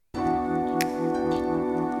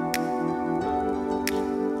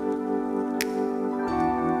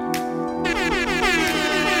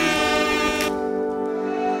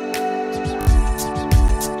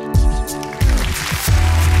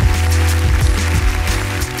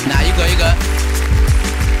Nah, you good.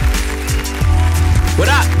 What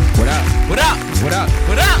up? What up? What up? What up?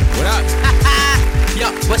 What up? What up? Yo,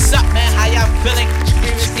 what's up, man? How y'all feeling?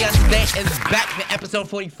 Previously on today is back to episode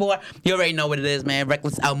 44. You already know what it is, man.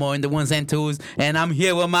 Reckless Elmo and the ones and twos. And I'm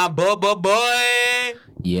here with my boy.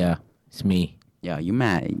 Yeah, it's me. Yo, you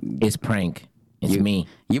mad? It's prank. It's me.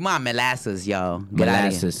 You my molasses, yo. Get outta here.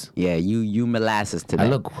 Molasses. Yeah, you molasses today. I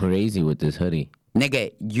look crazy with this hoodie.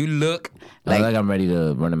 Nigga, you look I like, look like I'm ready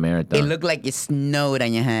to run a marathon. it looked like it snowed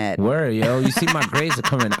on your head. Word, yo. You see my grades are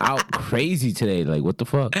coming out crazy today. Like, what the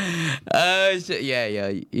fuck? Shit.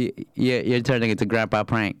 Yeah. You're turning into Grandpa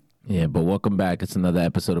Prank. Yeah, but welcome back. It's another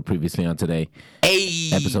episode of Previously on Today.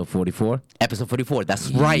 Hey. Episode 44. Episode 44.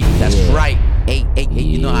 That's right. That's right. Hey.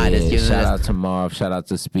 You know how it is. You know Shout this. out to Marv. Shout out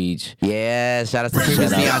to Speech. Yeah. Shout out to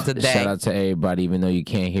Previously on Today. Shout out to everybody, even though you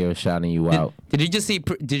can't hear us shouting you out. Did you just see?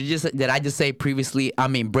 Did I just say previously? I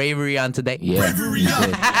mean Bravery on Today. Yeah. Bravery on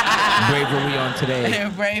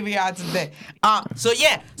Today. Bravery on Today.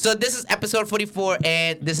 So this is episode 44,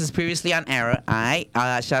 and this is Previously on Arrow. Alright.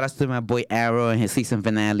 Shout outs to my boy Arrow and his season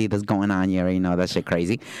finale that's going on. You already know that shit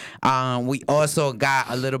crazy. We also got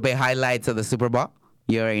a little bit highlights of the Super Bowl.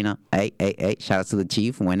 You already know. Hey. Shout out to the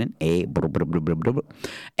Chief winning. Hey.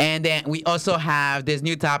 And then we also have this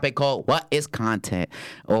new topic called What is Content?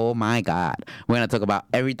 Oh my God. We're going to talk about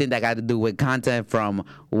everything that got to do with content, from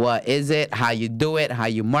what is it, how you do it, how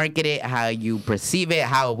you market it, how you perceive it,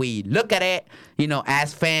 how we look at it, you know,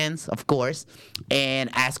 as fans, of course, and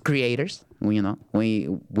as creators.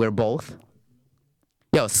 We're both.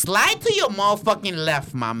 Yo, slide to your motherfucking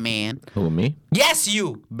left, my man. Who, me? Yes,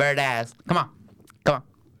 you, bird ass. Come on.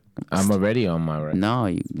 I'm already on my right. No,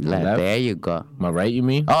 left? there you go. My right, you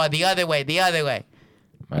mean? Oh, the other way.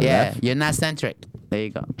 My Yeah, left? you're not centric. There you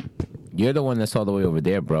go. You're the one that's all the way over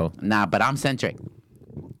there, bro. Nah, but I'm centric.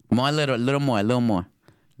 More, a little more.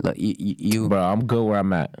 Look, you, Bro, I'm good where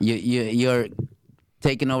I'm at. you're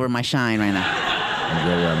taking over my shine right now. I'm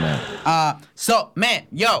good where I'm at. So, man,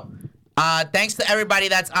 thanks to everybody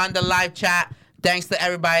that's on the live chat. Thanks to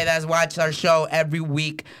everybody that's watched our show every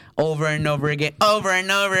week over and over again. Cause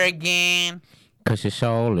it's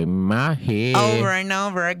all in my head. Over and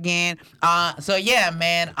over again. So yeah,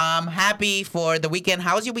 man, I'm happy for the weekend.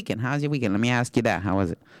 How was your weekend? Let me ask you that. How was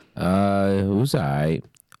it? It was alright.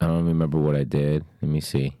 I don't remember what I did. Let me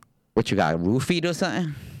see. What you got, roofied or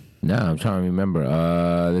something? No, I'm trying to remember.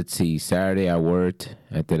 Let's see. Saturday I worked.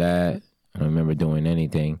 After that, I don't remember doing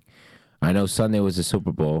anything. I know Sunday was the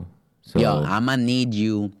Super Bowl. So Yo, I'm gonna need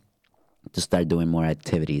you to start doing more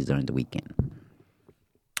activities during the weekend.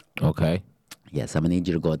 Okay. Yes, I'm gonna need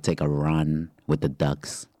you to go take a run with the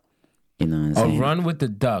ducks. You know what I'm saying? A run with the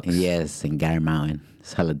ducks. Yes, in Gary Mountain.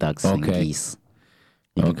 It's hella ducks and Okay. geese.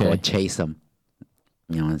 You can go chase them.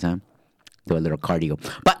 You know what I'm saying? Do a little cardio.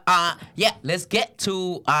 But yeah, let's get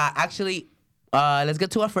to let's get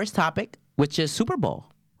to our first topic, which is Super Bowl,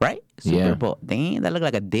 right? Super Yeah. Bowl. Damn, that look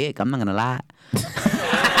like a dick. I'm not gonna lie.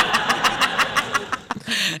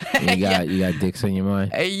 You got dicks on your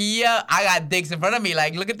mind? Yeah, I got dicks in front of me.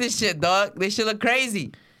 Like, look at this shit, dog. This shit look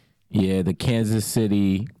crazy. Yeah, the Kansas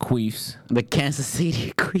City Queefs The Kansas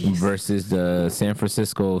City Queens versus the San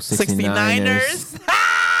Francisco 69ers.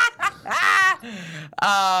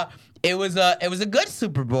 69ers. It was a good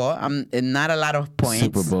Super Bowl. Not a lot of points.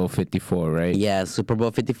 Super Bowl 54, right? Yeah, Super Bowl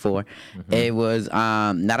 54. Mm-hmm. It was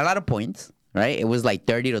not a lot of points, right? It was like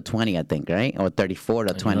 30-20, I think, right? Or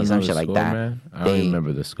 34-20, some shit like that. Man? I don't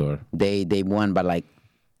remember the score. They won by like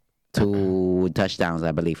 2 touchdowns,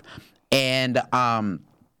 I believe. And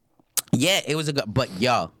yeah, it was a good. But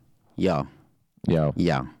yo.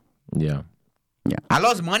 I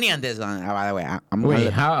lost money on this. By the way,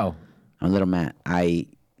 Wait, how? I'm a little mad. I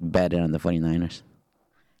betted on the 49ers.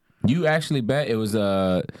 You actually bet it was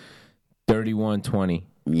 31-20.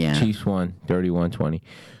 Yeah. Chiefs won 31-20.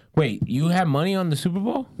 Wait, you had money on the Super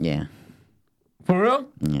Bowl? Yeah. For real?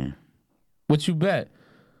 Yeah. What you bet?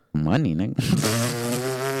 Money, nigga.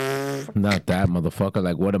 Not that motherfucker.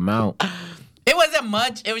 Like, what amount? It wasn't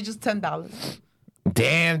much. It was just $10.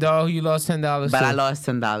 Damn, dog, you lost $10. But too. I lost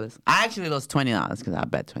 $10. I actually lost $20 because I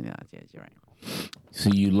bet $20. Yes, you're right.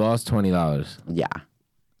 So you lost $20. Yeah.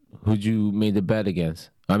 Who'd you made the bet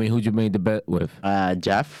against? I mean, who'd you made the bet with?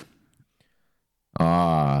 Jeff.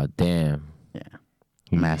 Ah, damn. Yeah.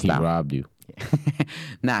 He out. robbed you.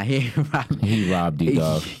 Nah, he robbed me. He robbed you,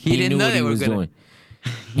 dog. He didn't knew know what they he were was gonna- doing.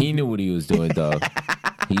 He knew what he was doing, dog.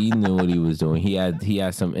 He knew what he was doing. He had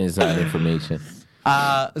some inside information.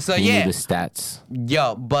 So You yeah, knew the stats.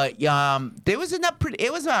 yo, but there was enough.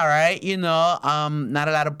 It was all right, you know. Not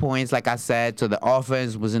a lot of points, like I said. So the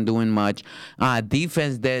offense wasn't doing much.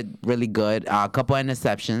 Defense did really good. A couple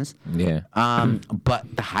interceptions. Yeah.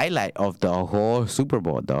 But the highlight of the whole Super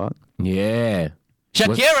Bowl, dog. Yeah.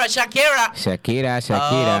 Shakira. Shakira.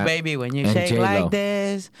 Oh, baby, when you and shake J-Lo. like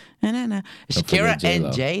this. Na-na-na. Shakira forget J-Lo.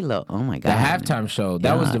 and J-Lo. Oh, my The God. halftime show.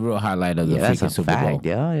 That was Yeah. the real highlight of the Yeah, that's freaking a Super Bowl. fact,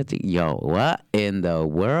 yo. Yo, what in the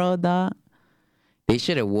world, dog? They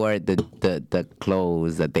should have wore the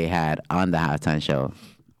clothes that they had on the halftime show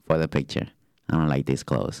for the picture. I don't like these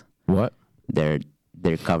clothes. What? They're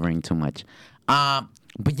covering too much.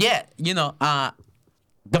 But yeah, you know,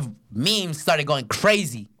 the memes started going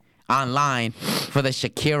crazy online for the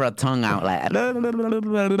Shakira tongue out, like.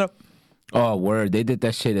 Oh, word. They did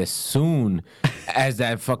that shit as soon as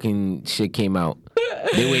that fucking shit came out.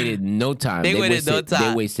 They waited no time. They waited no time.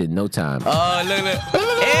 They wasted no time. Oh, look.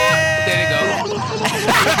 Yeah. There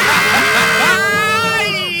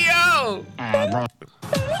they go.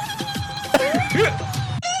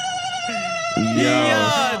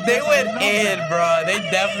 Yo, they went in, bro. They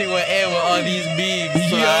definitely went in with all these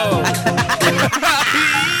memes. Yo.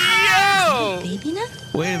 Baby nut?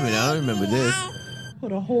 Wait a minute. I don't remember this.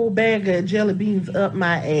 Put a whole bag of jelly beans up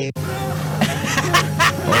my ass.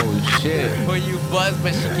 Oh, shit. For you buzz,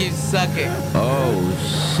 but she keeps sucking.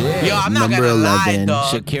 Oh, shit. Yo, I'm not Number gonna lie, 11.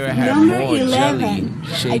 dog. Shakira had Number more 11. jelly.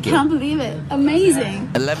 I Shake can't believe it. Amazing.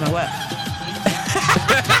 11 what?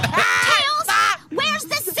 Tails, where's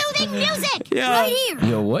the soothing music? Yeah. Right here. it.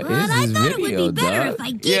 Yo, what is But I this thought video, it would be better dog? if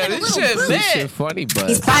I gave Yeah, it a this little shit boost. This lit. shit funny, but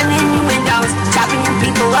He's climbing new windows, chopping new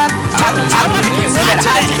people up, chopping kids with a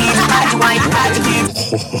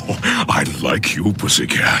I like you,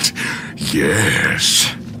 pussycat.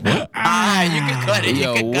 Yes. You can cut it.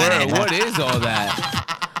 yo, you can cut word, it. what is all that?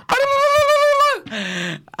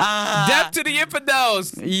 Death to the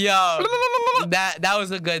infidels. Yo, that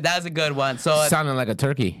was a good one. So Sounding like a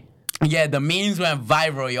turkey. yeah, the memes went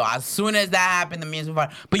viral, yo. As soon as that happened, the memes went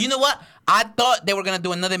viral. But you know what? I thought they were gonna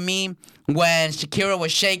do another meme when Shakira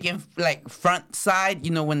was shaking like front side.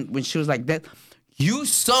 You know when she was like that. You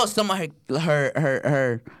saw some of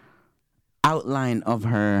her outline of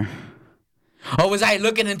her. Or was I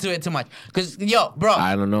looking into it too much? Cause yo, bro,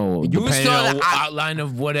 I don't know. You Depending saw on the outline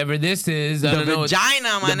of whatever this is. I the don't know.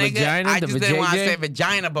 vagina, my The nigga. vagina, I the just didn't want to vajayjay? say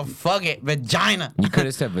vagina, but fuck it, vagina. You could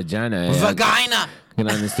have said vagina. Yeah. Vagina. I can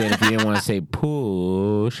understand if you didn't want to say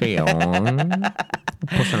push it on.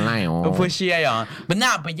 Push a lion. Put Shia on.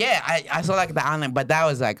 But yeah, I saw like the outline, but that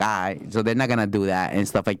was like, alright, so they're not gonna do that and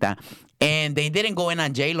stuff like that. And they didn't go in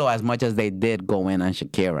on J-Lo as much as they did go in on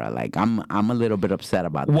Shakira. Like, I'm a little bit upset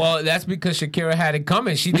about that. Well, that's because Shakira had it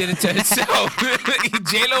coming. She did it to herself.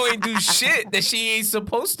 J-Lo ain't do shit that she ain't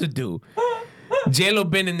supposed to do. J-Lo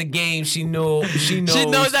been in the game. She knows. She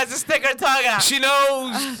knows that's a sticker tongue out. She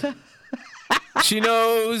knows. She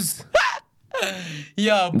knows.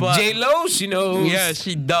 Yo, but J-Lo, she knows. yeah,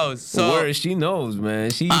 she does. So Word, she knows, man.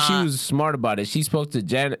 She was smart about it. She spoke to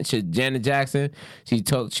Janet Jackson.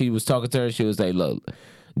 She was talking to her. She was like, "Look,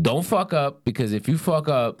 don't fuck up, because if you fuck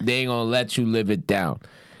up, they ain't gonna let you live it down.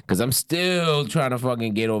 Cause I'm still trying to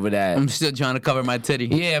fucking get over that. I'm still trying to cover my titty.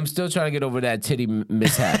 Yeah, I'm still trying to get over that titty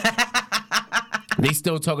mishap. They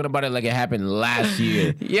still talking about it like it happened last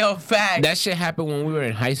year. Yo, fact. That shit happened when we were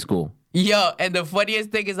in high school. Yo, and the funniest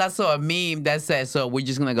thing is I saw a meme that said, so we're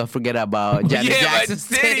just gonna go forget about Janet Yeah, my Jackson's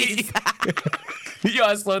titties. Yo,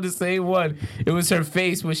 I saw the same one. It was her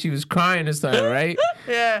face when she was crying or something, right?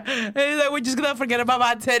 Yeah. And he's like, we're just gonna forget about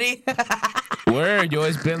my titty. Word, yo,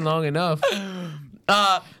 it's been long enough.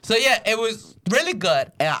 So yeah, it was really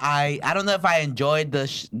good. I don't know if I enjoyed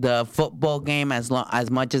the football game as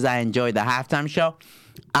much as I enjoyed the halftime show.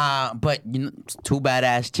 But you know, two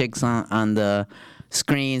badass chicks on the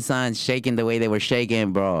screen, son, shaking the way they were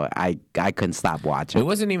shaking, bro. I couldn't stop watching. It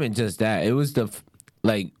wasn't even just that. It was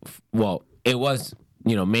it was,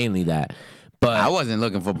 mainly that. But I wasn't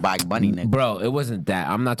looking for Bad Bunny, nigga. bro, it wasn't that.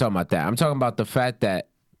 I'm not talking about that. I'm talking about the fact that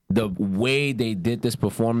the way they did this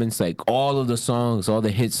performance, like all of the songs, all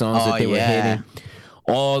the hit songs that they were hitting,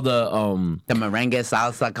 all the merengue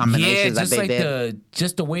salsa combinations that just they like did.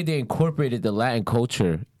 just the way they incorporated the Latin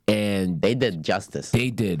culture, and They did justice. they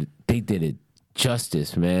did it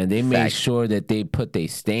justice, man. They made Facts. sure that they put their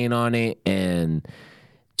stain on it, and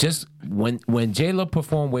just when J-Lo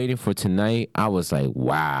performed "Waiting for Tonight," I was like,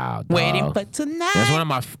 wow, dog. Waiting for tonight. That's one of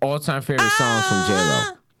my all-time favorite songs from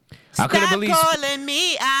J-Lo. I couldn't believe calling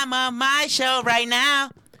me. I'm on my show right now.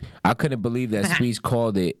 I couldn't believe that Speech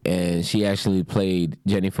called it and she actually played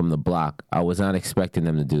Jenny from the Block. I was not expecting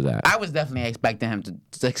them to do that. I was definitely expecting her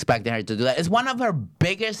to do that. It's one of her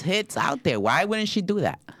biggest hits out there. Why wouldn't she do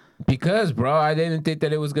that? Because, bro, I didn't think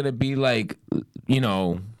that it was gonna be like,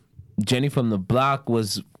 Jenny from the Block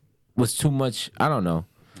was too much. I don't know.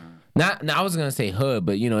 Not I was gonna say hood,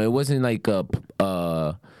 but it wasn't like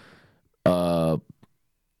a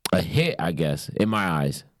hit. I guess in my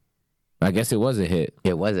eyes, I guess it was a hit.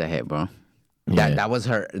 It was a hit, bro. Yeah. That was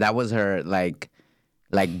her like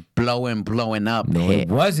blowing up No, hit. it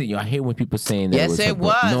wasn't. Yo, I hate when people saying that. Yes, it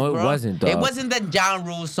was. No, bro. it wasn't. Dog. It wasn't the John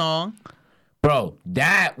Rule song. Bro,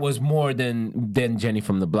 that was more than Jenny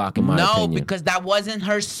from the Block in my opinion. No, because that wasn't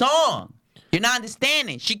her song. You're not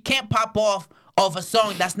understanding. She can't pop off a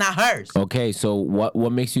song that's not hers. Okay, so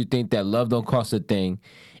what makes you think that Love Don't Cost a Thing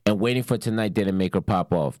and Waiting for Tonight didn't make her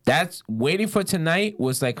pop off? That's Waiting for Tonight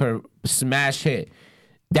was like her smash hit.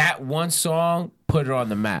 That one song put her on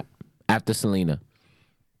the map after Selena.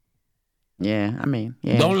 Yeah, I mean,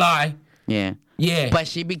 yeah. Don't lie. Yeah. Yeah. But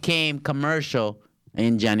she became commercial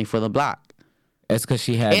in Jenny for the Block. It's because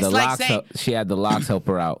she had It's the like locks. saying- She had the locks help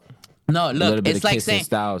her out. No, A little look, bit it's of like Kiss and saying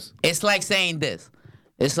Styles. It's like saying this.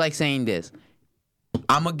 It's like saying this.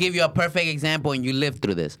 I'm gonna give you a perfect example, and you lived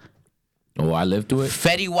through this. Oh, I lived through it.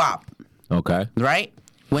 Fetty Wap, Okay. right?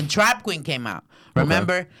 When Trap Queen came out,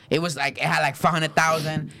 remember it was like it had like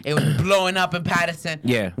 500,000. It was blowing up in Patterson.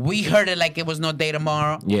 Yeah. we heard it like it was no day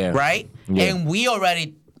tomorrow. Yeah. right. Yeah. And we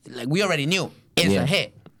already knew it's Yeah. a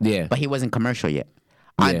hit. Yeah. But he wasn't commercial yet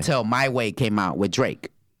Yeah. until My Way came out with Drake.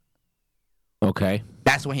 Okay.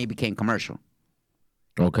 That's when he became commercial.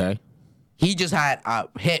 Okay. He just had a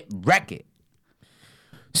hit record.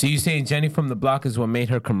 So you saying Jenny from the Block is what made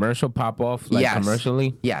her commercial pop off, like Yes.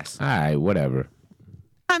 commercially? Yes. All right, whatever.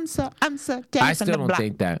 I'm so Jenny I from still the don't Block.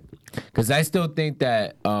 think that, because I still think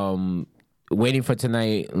that Waiting for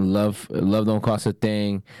Tonight, Love Don't Cost a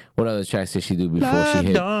Thing. What other tracks did she do before she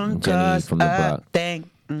hit Jenny from the Block? Thing.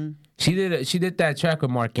 She did that track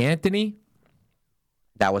with Mark Anthony.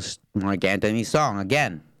 That was Mark Anthony's song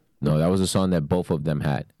again. No, that was a song that both of them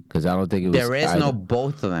had. Because I don't think it was. There is either. no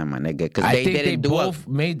both of them, my nigga. Because I they think they didn't do both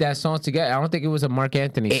made that song together. I don't think it was a Mark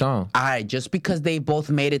Anthony song. All right, just because they both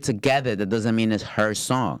made it together, that doesn't mean it's her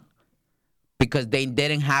song. Because they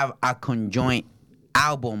didn't have a conjoint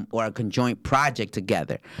album or a conjoint project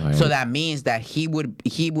together. Right. So that means that he would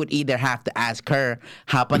either have to ask her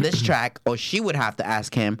hop on this track, or she would have to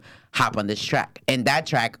ask him hop on this track. And that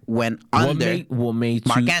track went under What made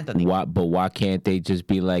Mark you, Anthony. But why can't they just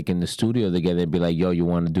be like in the studio together and be like, yo, you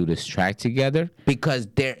want to do this track together? because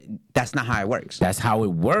that's not how it works. That's how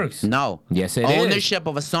it works. No. Yes, it is. Ownership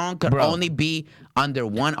of a song could Bro. only be under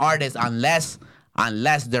one artist unless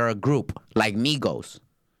they're a group like Migos.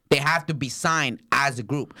 They have to be signed as a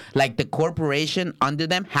group. Like the corporation under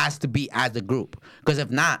them has to be as a group. Because if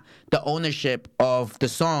not, the ownership of the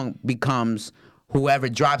song becomes whoever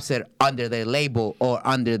drops it under their label or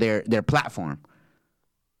under their platform.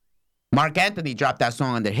 Mark Anthony dropped that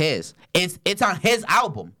song under his. It's on his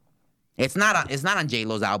album. It's not on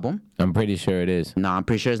J-Lo's album. I'm pretty sure it is. No, I'm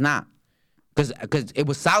pretty sure it's not. Cause it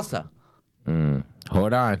was salsa.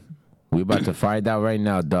 Hold on. We about to find out right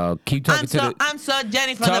now, dog. Keep talking I'm so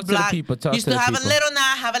Jenny from talk the to the block. people, talk Used to to the have people. a little, now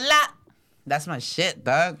I have a lot. That's my shit,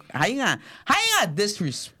 dog. How you gonna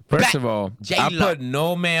disrespect? First of all, I J-Lo? put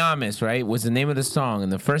No Me Ames, right? Was the name of the song.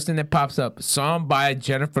 And the first thing that pops up, song by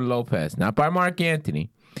Jennifer Lopez, not by Mark Anthony.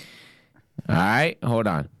 All right, hold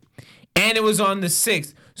on. And it was on the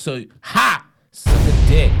 6th. So, suck a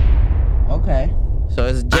dick. Okay. So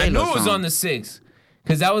it's J-Lo I knew it was song. on the 6th.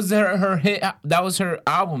 Because that was her hit. That was her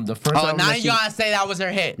album. The first Oh, album. now that she- you gonna say that was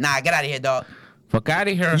her hit? Nah, get out of here, dog. Fuck out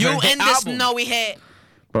of here. You her hit in this album. snowy hit?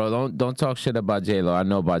 Bro, don't talk shit about J-Lo. I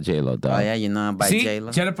know about J-Lo, dog. Oh yeah, you know about See,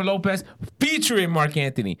 J-Lo. Jennifer Lopez featuring Mark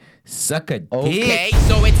Anthony. Suck a dick. Okay,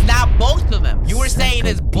 so it's not both of them. You were saying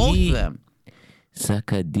it's both D. of them.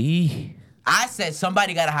 Suck a D. I said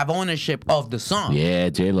somebody gotta have ownership of the song. Yeah,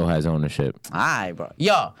 J-Lo has ownership. All right, bro.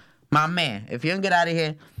 Yo, my man, if you don't get out of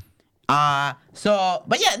here. But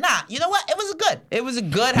yeah, nah, you know what? It was a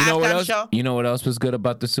good You know what halftime else? show. You know what else was good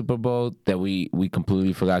about the Super Bowl that we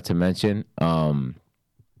completely forgot to mention?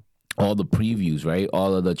 All the previews, right?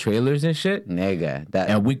 All of the trailers and shit. Nigga,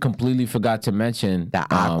 And we completely forgot to mention the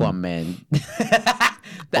Aquaman.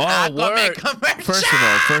 The oh, Aquaman word. commercial.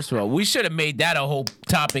 First of all, we should have made that a whole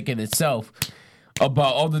topic in itself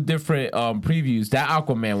about all the different previews. That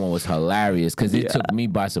Aquaman one was hilarious because it took me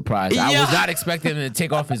by surprise. I Yeah. was not expecting him to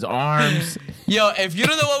take off his arms. Yo, if you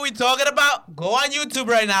don't know what we're talking about, go on YouTube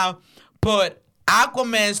right now, put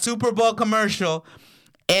Aquaman Super Bowl commercial,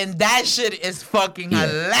 And that shit is fucking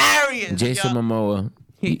hilarious. Jason yo. Momoa.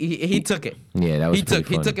 He took it. Yeah, that was he pretty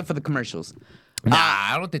took funny. it for the commercials. Nah,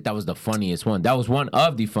 I don't think that was the funniest one. That was one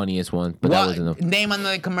of the funniest ones, but that wasn't. Name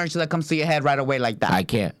another commercial that comes to your head right away like that. I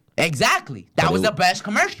can't. Exactly. That But was it- the best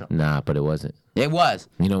commercial. Nah, but it wasn't. It was.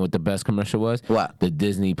 You know what the best commercial was? What? The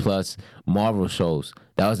Disney Plus Marvel shows.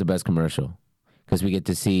 That was the best commercial because we get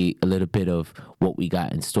to see a little bit of what we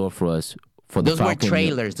got in store for us for the Those were Falcon.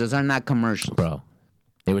 trailers. Those are not commercials. Bro.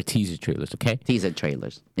 They were teaser trailers, okay? Teaser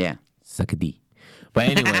trailers. Yeah. Suck a D. But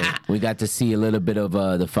anyway, we got to see a little bit of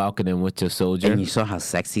the Falcon and Winter Soldier. And you saw how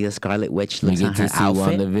sexy the Scarlet Witch We looks get on to her see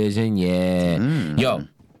outfit. WandaVision, yeah. Yo,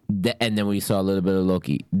 and then we saw a little bit of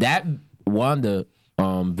Loki. That Wanda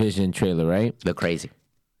Vision trailer, right? Look crazy.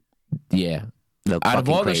 Yeah. Look Out of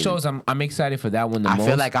fucking all crazy. the shows, I'm excited for that one the I most.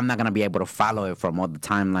 feel like I'm not gonna be able to follow it from all the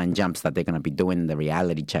timeline jumps that they're gonna be doing, the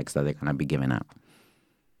reality checks that they're gonna be giving out.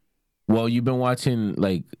 Well, you've been watching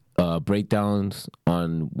like breakdowns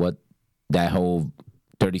on what that whole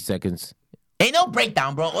 30 seconds. Ain't no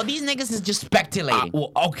breakdown, bro. All these niggas is just speculating.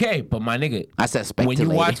 Well, okay, but my nigga, I said when you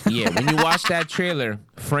speculating. watch, when you watch that trailer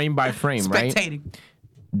frame by frame, right? Spectating.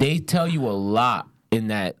 They tell you a lot in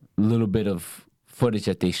that little bit of footage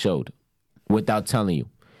that they showed without telling you.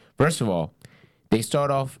 First of all, they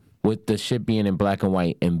start off with the shit being in black and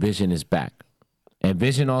white and Vision is back. And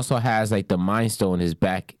Vision also has like the Mind Stone in his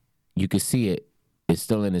back. You can see it. It's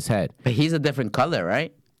still in his head. But he's a different color,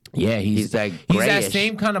 right? Yeah, He's like he's that grayish.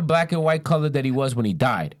 same kind of black and white color that he was when he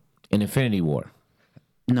died in Infinity War.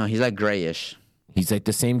 No, he's like grayish. He's like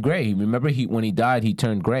the same gray. Remember when he died, he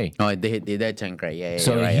turned gray. Oh, they did turn gray. Yeah, yeah.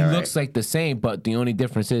 So you're right, he you're looks like the same, but the only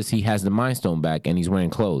difference is he has the Mind Stone back and he's wearing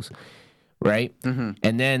clothes, right? Mm-hmm.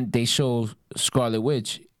 And then they show Scarlet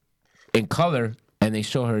Witch in color, and they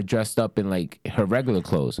show her dressed up in like her regular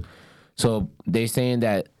clothes. So they're saying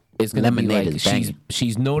that it's gonna Lemonade be like is banging.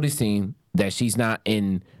 she's noticing that she's not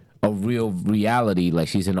in a real reality, like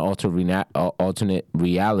she's in alternate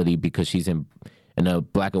reality because she's in a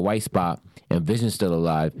black and white spot, and Vision's still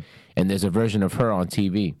alive, and there's a version of her on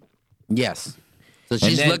TV. Yes. So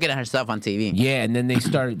she's then- looking at herself on TV. Yeah, and then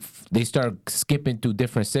they start skipping through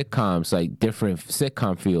different sitcoms, like different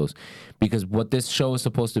sitcom feels, because what this show is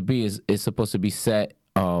supposed to be is supposed to be set.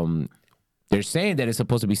 They're saying that it's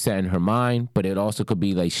supposed to be set in her mind, but it also could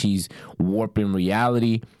be like she's warping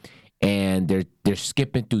reality, and they're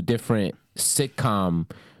skipping through different sitcom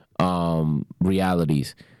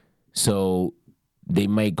realities. So they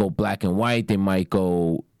might go black and white, they might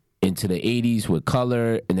go into the 80s with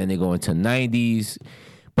color, and then they go into 90s.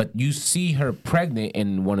 But you see her pregnant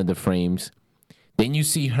in one of the frames. Then you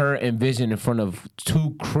see her and Vision in front of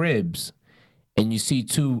two cribs, and you see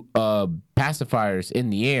two pacifiers in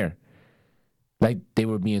the air, like they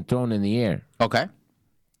were being thrown in the air. Okay.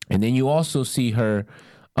 And then you also see her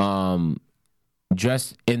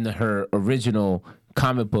dressed in her original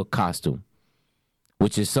comic book costume,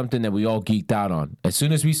 which is something that we all geeked out on. As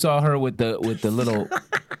soon as we saw her with the little,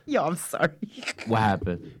 Yo, I'm sorry. what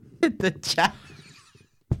happened? The chat.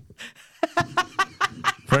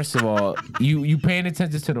 First of all, you paying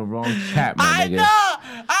attention to the wrong chat, my I nigga.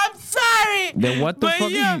 know. I'm sorry. Then what the But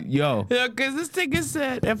fuck are you, yo? Yeah, because this nigga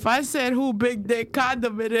said, if I said who big dick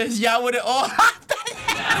condom it is, y'all would have all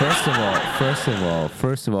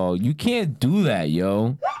First of all, you can't do that,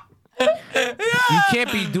 yo. You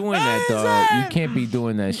can't be doing that, dog. You can't be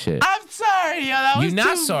doing that shit. I'm sorry, yo. That was You're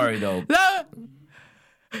not too- sorry though. No.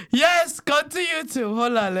 Yes, go to YouTube.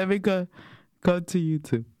 Hold on, let me go. Go to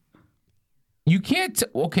YouTube. You can't.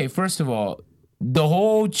 Okay, first of all, the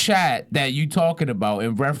whole chat that you talking about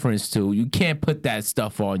in reference to, you can't put that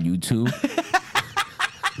stuff on YouTube.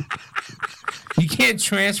 You can't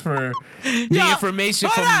transfer the Yo, information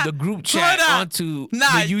hold from on, the group hold chat on. onto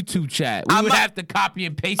Nah, the YouTube chat. We I'm would a- have to copy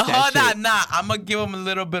and paste that Hold shit. on, nah. I'm gonna give him a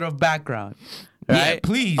little bit of background. Yeah, Right?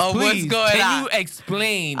 please, Oh, please. what's going Can on? you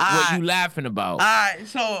explain All what right. you laughing about? All right,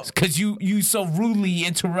 so Because you so rudely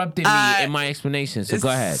interrupted me Alright. in my explanation. So go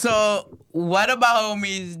ahead. So what about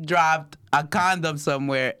homies dropped a condom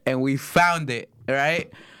somewhere and we found it, right?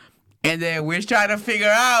 And then we're trying to figure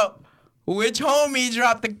out which homie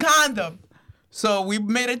dropped the condom. So we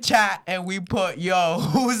made a chat and we put, yo,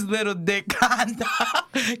 whose little dick condom?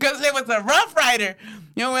 Because it was a Rough Rider.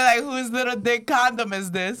 You know, we're like, whose little dick condom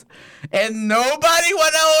is this? And nobody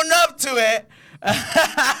want to own up to it.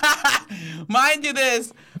 Mind you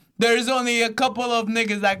this, there's only a couple of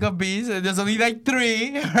niggas that could be. So there's only like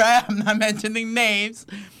 3, right? I'm not mentioning names.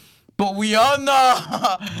 But we all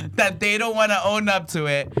know that they don't want to own up to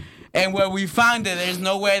it. And where we found it, there's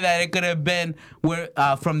no way that it could have been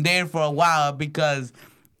from there for a while, because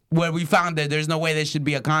where we found it, there's no way there should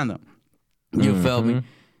be a condom. You feel me?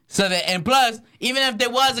 So that, and plus, even if there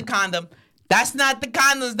was a condom, that's not the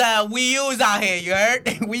condoms that we use out here, you heard?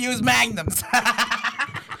 We use Magnums.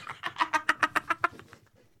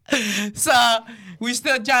 So we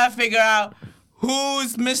still trying to figure out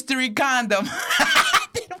whose mystery condom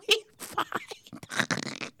did we find.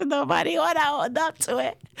 Nobody want to hold up to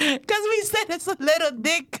it because we said it's a little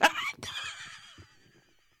dick condom.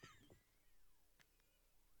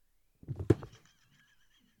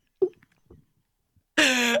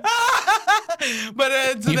 But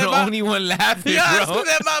You're the only one laughing, yeah, bro. so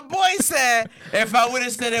then my boy said, if I would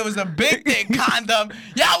have said it was a big dick condom,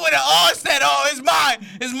 y'all would have all said, oh, it's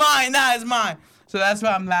mine, nah, it's mine. So that's why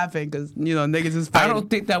I'm laughing, because, you know, niggas is I fighting. don't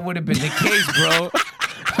think that would have been the case, bro.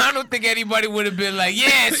 I don't think anybody would have been like,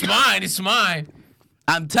 yeah, it's mine.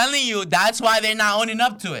 I'm telling you, that's why they're not owning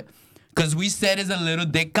up to it, because we said it's a little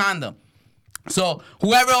dick condom. So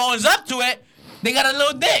whoever owns up to it, they got a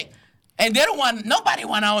little dick. And they don't want, nobody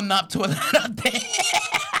want to own up to a little dick.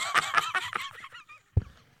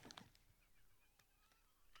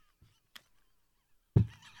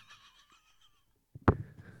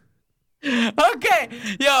 Okay,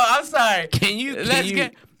 yo, I'm sorry.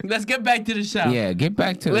 Let's get back to the show. Yeah, get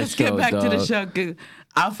back to the show, Let's get back to the dog. show. 'Cause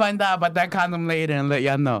I'll find out about that condom later and let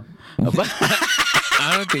y'all know.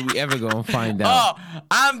 I don't think we ever gonna find out. Oh,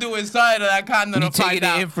 I'm doing sorry to that condom You to find taking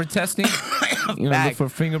it out. in for testing? You gonna look Facts. for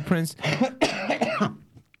fingerprints?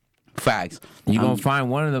 Facts. You gonna find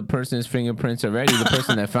one of the person's fingerprints already, the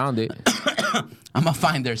person that found it. I'm gonna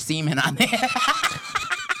find their semen on there.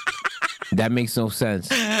 That makes no sense.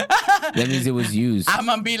 That means it was used. I'm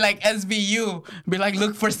gonna be like SVU. Be like,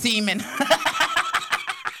 look for semen.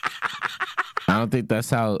 I don't think that's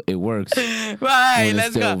how it works. Right, When it's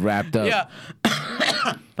let's still go. wrapped up. Yeah.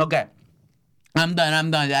 Okay. I'm done.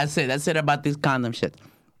 That's it about this condom shit.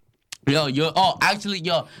 Yo, actually,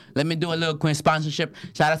 let me do a little quick sponsorship.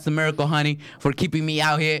 Shout out to Miracle Honey for keeping me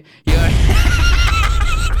out here. What?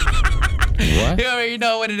 You already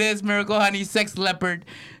know what it is. Miracle Honey, Sex Leopard.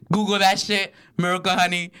 Google that shit. Miracle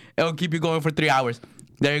Honey. It'll keep you going for 3 hours.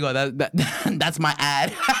 There you go. That's my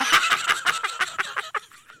ad.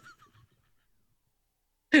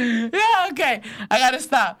 Yeah, okay. I gotta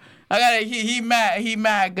stop. He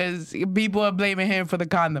mad because people are blaming him for the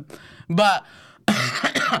condom. But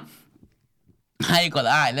how you call it?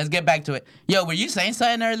 All right, let's get back to it. Yo, were you saying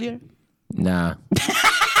something earlier? Nah.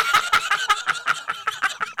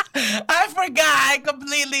 I forgot. I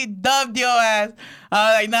completely dubbed your ass.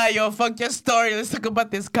 I was like, nah, yo, fuck your story. Let's talk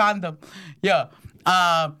about this condom. Yo,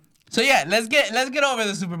 so yeah, let's get over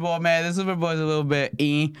the Super Bowl, man. The Super Bowl is a little bit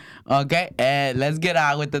okay? And let's get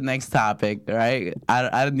out with the next topic, right?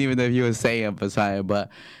 I don't even know if you were saying for something, but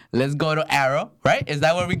let's go to Arrow, right? Is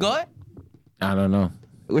that where we going? I don't know.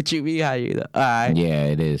 What you mean? How you know? All right. Yeah,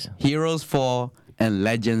 it is. Heroes fall and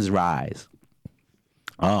legends rise.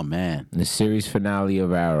 Oh man. The series finale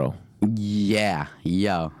of Arrow. Yeah,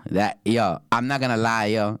 I'm not gonna lie,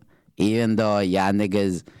 yo. Even though y'all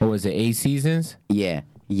niggas, What was it, 8 seasons? yeah,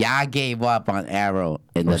 y'all gave up on Arrow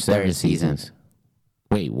in Or the 7 third season. seasons?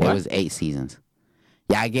 Wait, what? It was 8 seasons.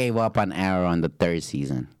 Y'all gave up on Arrow on the third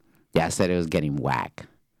season. Y'all said it was getting whack,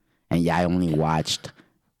 and y'all only watched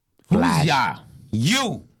Flash. Who's y'all?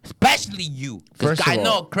 You, especially you. 'Cause First of I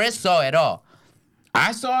know all- Chris saw it all.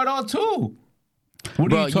 I saw it all too. What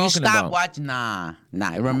Bro, are you talking stopped about? watching. Nah.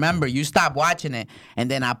 Remember, you stopped watching it,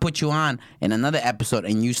 and then I put you on in another episode,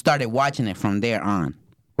 and you started watching it from there on,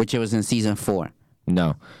 which it was in season 4.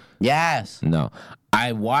 No, Yes. no.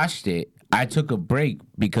 I watched it. I took a break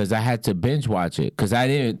because I had to binge watch it because I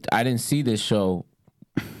didn't see this show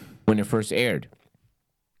when it first aired.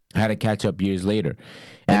 I had to catch up years later,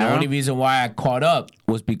 and the Arrow? only reason why I caught up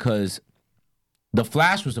was because The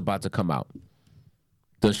Flash was about to come out.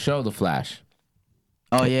 The show, The Flash.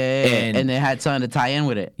 Oh yeah. And- And they had something to tie in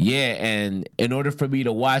with it. Yeah, and in order for me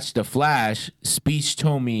to watch The Flash, Speech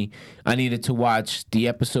told me I needed to watch the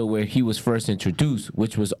episode where he was first introduced,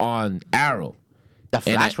 which was on Arrow. The And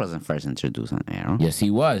Flash wasn't first introduced on Arrow. Yes,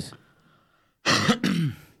 he was.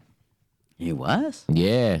 He was?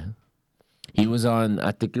 Yeah. He was on,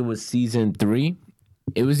 I think it was season 3.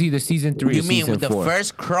 It was either season 3 You or mean season with the 4.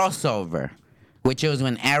 first crossover, which was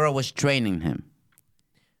when Arrow was training him.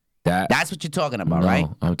 That's what you're talking about, No, right?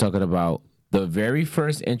 I'm talking about the very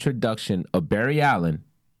first introduction of Barry Allen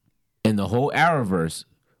in the whole Arrowverse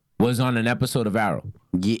was on an episode of Arrow.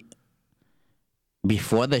 Yeah.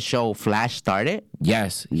 Before the show Flash started?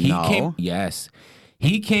 Yes. No.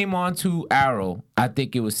 He came on to Arrow, I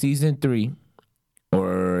think it was season 3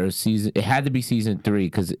 or it had to be season 3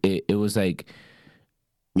 because it was like,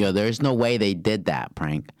 Yo, there's no way they did that,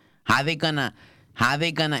 prank. How they gonna How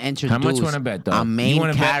they gonna introduce How much you want to bet, though? a main you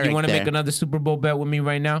wanna character? You want to make another Super Bowl bet with me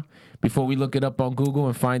right now before we look it up on Google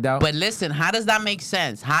and find out? But listen, how does that make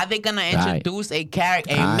sense? How they gonna introduce a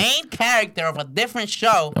character, main character of a different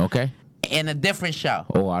show Okay. in a different show?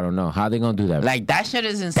 Oh, I don't know. How they going to do that? Like, that shit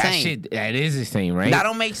is insane. That is insane, right? That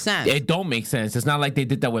don't make sense. It don't make sense. It's not like they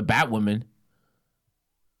did that with Batwoman.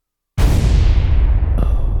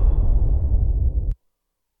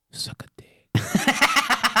 Suck a dick.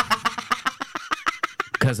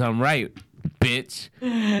 Because I'm right, bitch.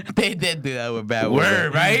 They did do that with Batwoman.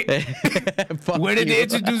 Word, right? Fuck Where did you. they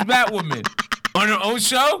introduce Batwoman? On her own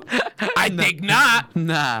show? I think not.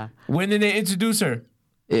 Nah. When did they introduce her?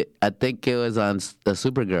 I think it was on the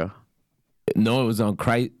Supergirl. No, it was on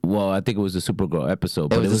Crisis. Well, I think it was a Supergirl episode.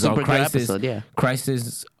 But was it was a on Supergirl Crisis. episode, yeah.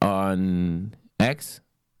 Crisis on X?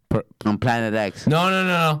 On Planet X.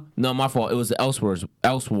 No, my fault. It was the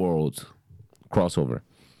Elseworlds crossover.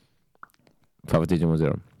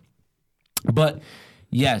 510. But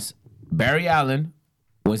yes, Barry Allen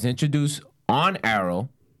was introduced on Arrow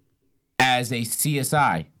as a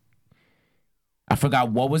CSI. I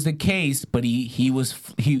forgot what was the case, but he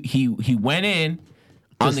went in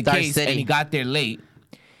on the Star case City. and he got there late.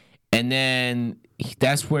 And then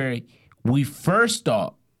that's where we first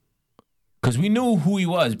thought, because we knew who he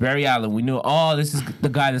was, Barry Allen. We knew, oh, this is the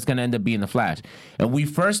guy that's going to end up being the Flash. And we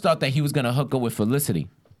first thought that he was going to hook up with Felicity.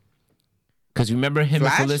 Because remember him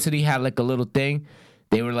Flash? and Felicity had like a little thing?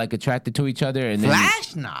 They were like attracted to each other. And then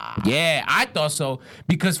Flash? Nah. yeah, I thought so.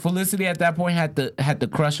 Because Felicity at that point had the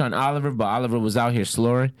crush on Oliver, but Oliver was out here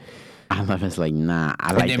slurring. I was like, nah. I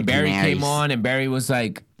And like then the Barry Canaries. came on, and Barry was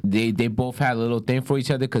like, they both had a little thing for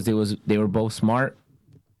each other because they were both smart.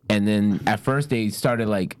 And then at first they started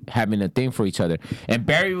like having a thing for each other. And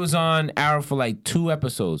Barry was on Arrow for like 2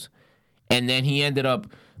 episodes, and then he ended up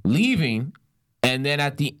leaving. And then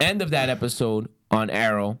at the end of that episode on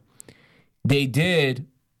Arrow, they did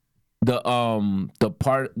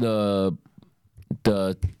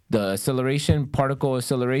the acceleration particle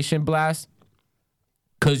acceleration blast,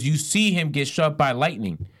 because you see him get struck by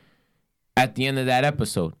lightning at the end of that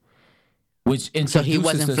episode, which So he introduces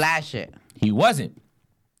wasn't us- Flash yet. He wasn't,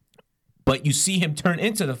 but you see him turn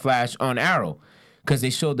into the Flash on Arrow, because they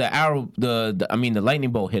showed the arrow, the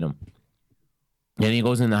lightning bolt hit him, and he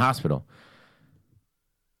goes in the hospital.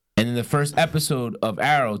 And then the first episode of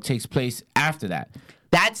Arrow takes place after that.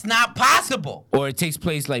 That's not possible. Or it takes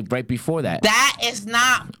place like right before that. That is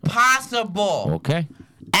not possible. Okay.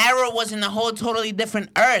 Arrow was in a whole totally different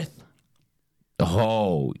Earth.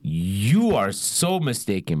 Oh, you are so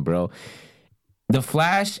mistaken, bro. The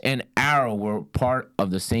Flash and Arrow were part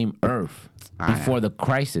of the same Earth before the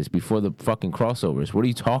crisis, before the fucking crossovers. What are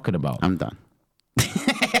you talking about? I'm done.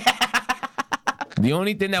 The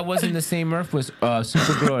only thing that wasn't the same Earth was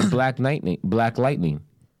Supergirl and Black Lightning.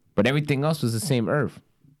 But everything else was the same Earth.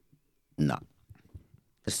 No.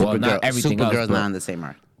 Well, not everything else, Supergirl's but- not on the same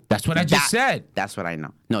Earth. That's what I just said. That's what I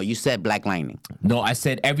know. No, you said Black Lightning. No, I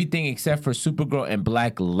said everything except for Supergirl and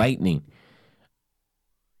Black Lightning.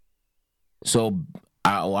 So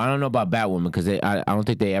I don't know about Batwoman, because I don't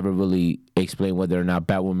think they ever really explained whether or not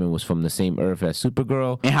Batwoman was from the same Earth as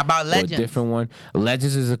Supergirl. And how about Or a Legends? different one.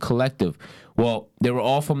 Legends is a collective. Well, they were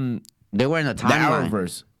all from They were in the the timeline.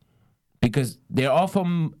 Arrowverse, because they're all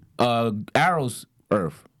from Arrow's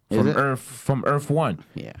Earth, Is it? from Earth 1.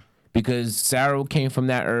 Yeah. Because Sarah came from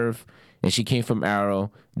that Earth, and she came from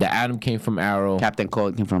Arrow. The Atom came from Arrow. Captain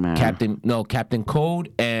Cold came from Arrow. Captain Cold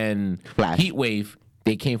and Flash. Heatwave,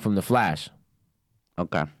 they came from the Flash.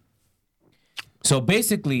 Okay. So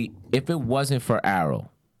basically, if it wasn't for Arrow,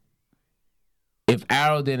 if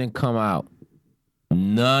Arrow didn't come out,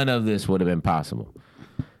 none of this would have been possible.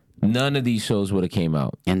 None of these shows would have came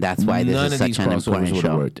out. And that's why this None is of such these an crossovers important would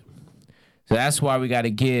have show. worked. So that's why we got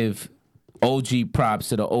to give OG props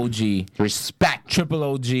to the OG, Respect. Triple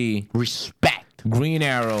OG, Respect. Green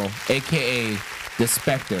Arrow, a.k.a. the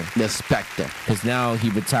Spectre. The Spectre. Because now he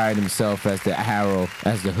retired himself as the Arrow,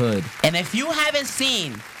 as the Hood. And if you haven't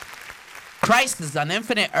seen Crisis on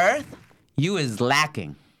Infinite Earth, you is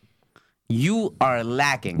lacking. You are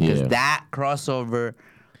lacking. Because Yeah. that crossover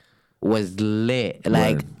was lit.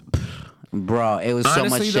 Like, bro, it was so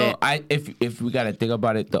much Honestly, shit. though, if we gotta think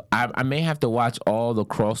about it, though, I may have to watch all the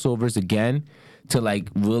crossovers again to like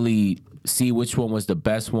really see which one was the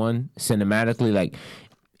best one cinematically. Like,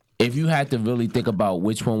 if you had to really think about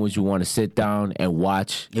which one would you want to sit down and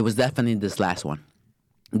watch It was definitely this last one.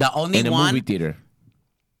 The only in a one, movie theater.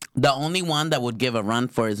 the only one that would give a run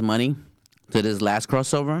for his money to this last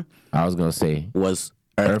crossover I was gonna say was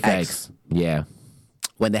Earth, Earth X, X. Yeah.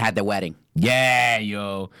 when they had the wedding. Yeah,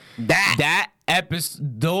 yo.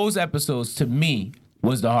 Those episodes to me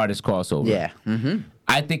was the hardest crossover. Yeah. Mm-hmm.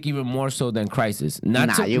 I think even more so than Crisis. You're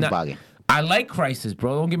bugging. I like Crisis,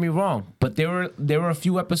 bro. Don't get me wrong, but there were a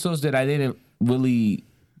few episodes that I didn't really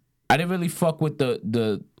fuck with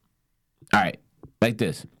the. All right, like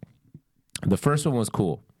this. The first one was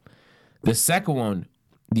cool. The second one,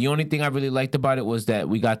 the only thing I really liked about it was that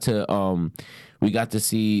we got to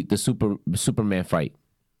see the Superman fight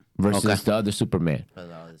versus the other Superman.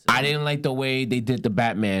 I didn't like the way they did the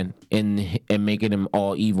Batman and making him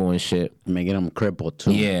all evil and shit. Making him crippled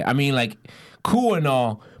too. Yeah, I mean, like, cool and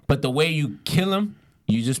all, but the way you kill him,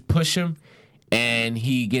 you just push him, and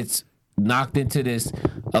he gets knocked into this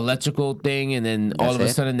electrical thing, and then all of a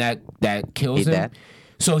sudden that kills him. Dead.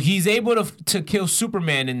 So he's able to kill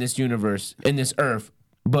Superman in this universe, in this Earth,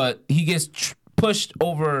 but he gets pushed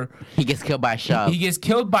over. He gets killed by a shove. He gets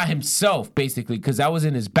killed by himself, basically, because that was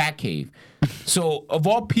in his Batcave. So, of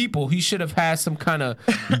all people, he should have had some kind of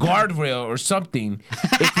guardrail or something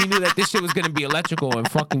if he knew that this shit was going to be electrical and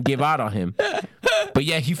fucking give out on him. But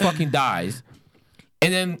yeah, he fucking dies.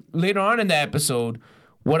 And then later on in the episode,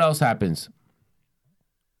 what else happens?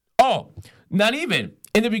 Oh, not even.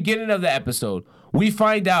 In the beginning of the episode, we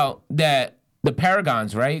find out that the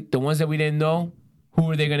Paragons, right? The ones that we didn't know, who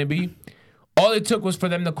were they going to be? All it took was for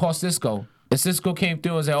them to call Cisco. And Cisco came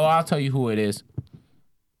through and said, oh, I'll tell you who it is.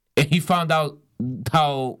 And he found out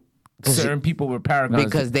how certain people were Paragons.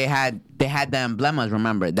 Because they had the emblemas,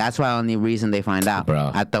 remember? That's why only reason they find out.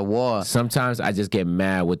 Bro. At the war. Sometimes I just get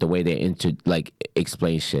mad with the way they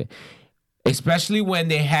explain shit. Especially when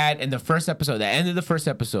they had in the first episode, the end of the first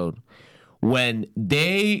episode, when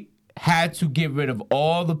they had to get rid of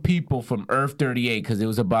all the people from Earth 38 because it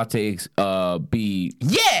was about to be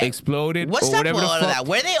exploded. What's or up whatever with the all fuck. of that?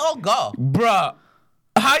 Where they all go? Bruh,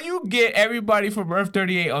 how you get everybody from Earth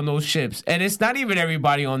 38 on those ships? And it's not even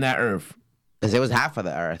everybody on that Earth. Because it was half of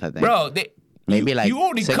the Earth, I think. Bro, Maybe like you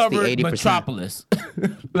only 60, covered 80%. Metropolis.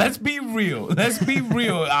 Let's be real. Let's be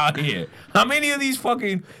real out here. How many of these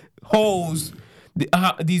fucking holes,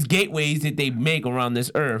 these gateways that they make around this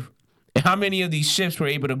Earth, and how many of these ships were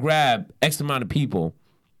able to grab X amount of people?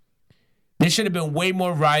 There should have been way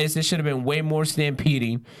more riots. There should have been way more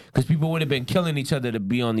stampeding because people would have been killing each other to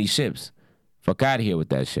be on these ships. Fuck out of here with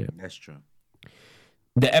that shit. That's true.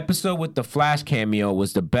 The episode with the Flash cameo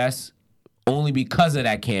was the best only because of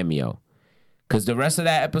that cameo. Because the rest of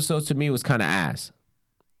that episode to me was kind of ass.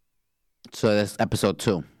 So that's episode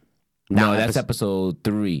 2. No, that's episode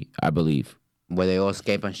 3, I believe. Where they all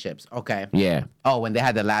escape on ships. Okay. Yeah. Oh, when they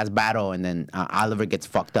had the last battle and then Oliver gets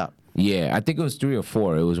fucked up. Yeah, I think it was 3 or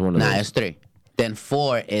 4. It was one of those. Nah, it's 3. Then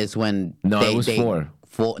 4 is when it was 4.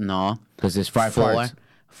 4, no. Because it's 5 parts.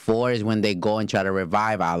 4 is when they go and try to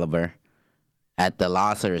revive Oliver at the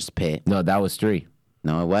Lazarus pit. No, that was 3.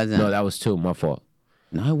 No, it wasn't. No, that was 2. My fault.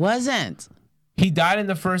 No, it wasn't. He died in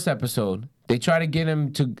the first episode. They tried to get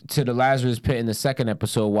him to the Lazarus pit in the second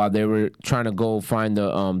episode while they were trying to go find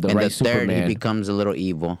the and right the third, Superman. he becomes a little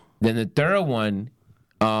evil. Then the third one,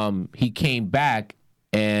 he came back,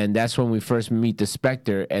 and that's when we first meet the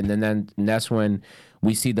Spectre, and then that's when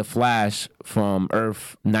we see the Flash from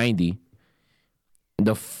Earth 90.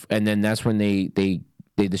 And then that's when they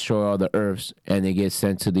destroy all the Earths, and they get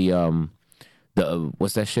sent to the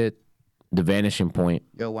what's that shit? The vanishing point.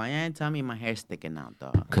 Yo, why you ain't tell me my hair's sticking out,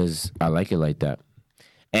 dog? Because I like it like that.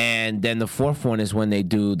 And then the fourth one is when they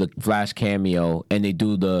do the Flash cameo and they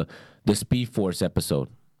do the Speed Force episode.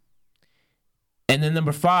 And then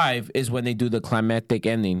number 5 is when they do the climactic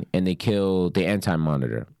ending and they kill the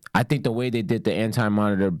Anti-Monitor. I think the way they did the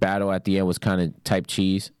Anti-Monitor battle at the end was kind of type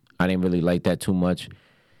cheese. I didn't really like that too much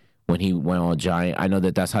when he went all giant. I know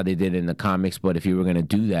that that's how they did it in the comics, but if you were going to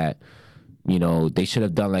do that, you know, they should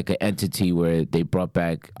have done like an entity where they brought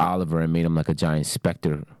back Oliver and made him like a giant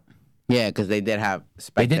Spectre. Yeah, because they did have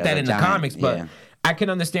Spectre. They did that in the comics, but yeah. I can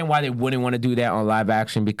understand why they wouldn't want to do that on live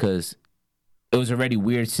action because it was already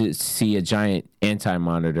weird to see a giant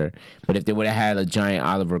Anti-Monitor. But if they would have had a giant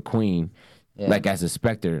Oliver Queen, like as a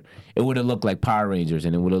Spectre, it would have looked like Power Rangers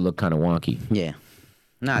and it would have looked kind of wonky. Yeah.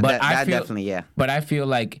 Nah, But that definitely, yeah. But I feel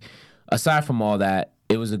like aside from all that,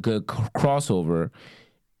 it was a good crossover.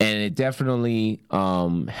 And it definitely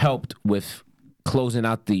helped with closing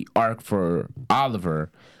out the arc for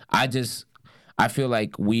Oliver. I feel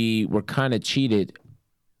like we were kind of cheated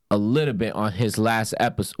a little bit on his last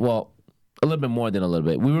episode. Well, a little bit more than a little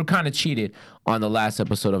bit. We were kind of cheated on the last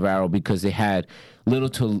episode of Arrow because they had little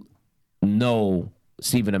to no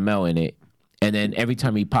Stephen Amell in it. And then every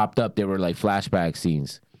time he popped up, there were like flashback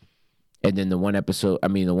scenes. And then the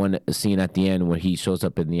one scene at the end where he shows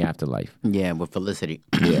up in the afterlife. Yeah, with Felicity.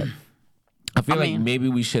 Yeah. feel like maybe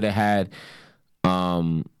we should have had a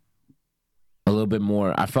little bit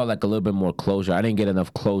more. I felt like a little bit more closure. I didn't get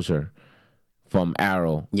enough closure from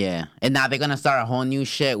Arrow. Yeah, and now they're gonna start a whole new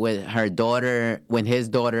shit with her daughter, with his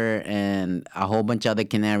daughter, and a whole bunch of other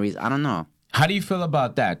canaries. I don't know. How do you feel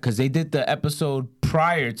about that? Because they did the episode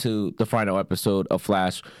prior to the final episode of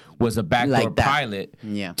Flash was a backdoor Like that. pilot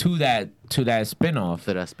to that spinoff.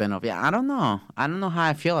 To the spinoff. Yeah, I don't know. I don't know how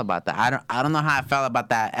I feel about that. I don't know how I felt about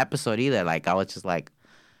that episode either. Like I was just like,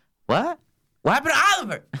 what? What happened to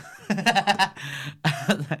Oliver?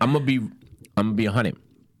 I'm gonna be 100.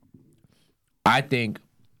 I think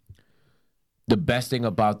the best thing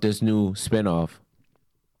about this new spinoff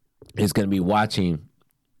is gonna be watching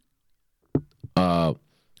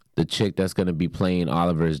the chick that's gonna be playing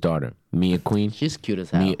Oliver's daughter, Mia Queen. She's cute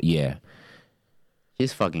as hell. Yeah.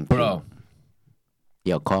 She's fucking cute. Bro.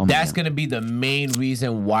 Yo, call me. That's gonna be the main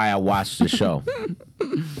reason why I watched the show.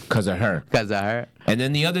 Because of her. Because of her. And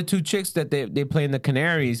then the other two chicks that they play in the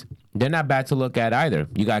Canaries, they're not bad to look at either.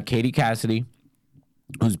 You got Katie Cassidy,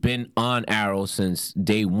 who's been on Arrow since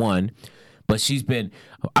day one, but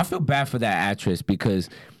I feel bad for that actress because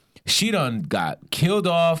she done got killed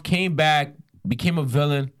off, came back, became a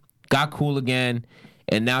villain, got cool again,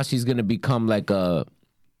 and now she's gonna become like a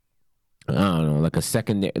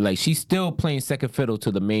second, like she's still playing second fiddle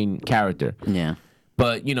to the main character. Yeah.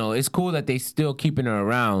 But, it's cool that they still keeping her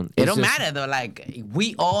around. It don't matter, though. Like,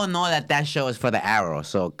 we all know that show is for the Arrow,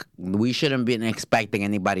 so we shouldn't be expecting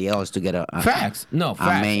anybody else to get a facts. No,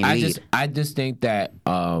 facts. main lead. I just think that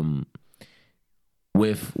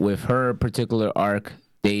with her particular arc,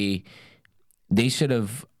 they should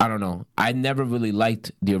have, I don't know. I never really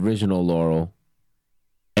liked the original Laurel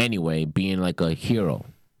anyway, being like a hero.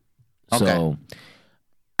 Okay. So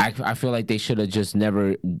I feel like they should have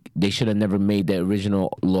never made the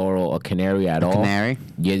original Laurel a canary at all. Canary?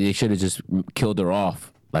 Yeah, they should have just killed her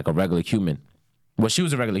off like a regular human. Well, she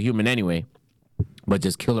was a regular human anyway, but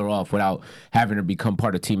just kill her off without having her become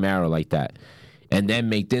part of Team Arrow like that. And then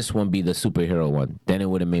make this one be the superhero one. Then it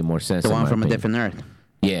would have made more sense. The in one my from opinion. a different Earth.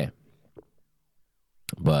 Yeah.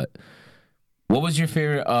 But what was your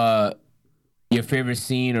favorite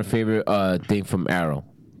scene or favorite thing from Arrow,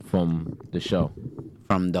 from the show?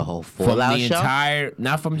 From the whole From Fallout the show? entire,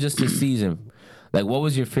 not from just the season. Like, what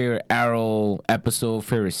was your favorite Arrow episode,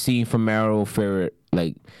 favorite scene from Arrow, favorite,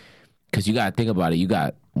 like, because you got to think about it. You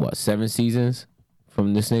got, 7 seasons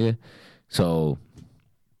from this nigga? So.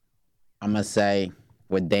 I'm going to say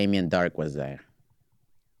when Damien Dark was there.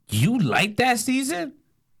 You like that season?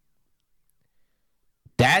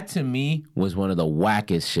 That to me was one of the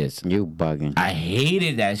wackest shits. You bugging. I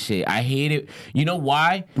hated that shit. I hated. You know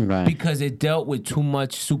why? Right. Because it dealt with too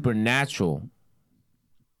much supernatural.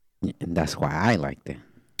 And that's why I liked it.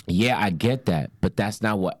 Yeah, I get that, but that's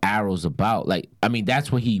not what Arrow's about. Like, I mean,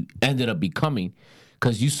 that's what he ended up becoming.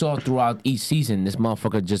 Because you saw throughout each season, this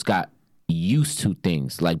motherfucker just got used to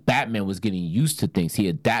things. Like Batman was getting used to things. He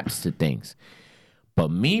adapts to things.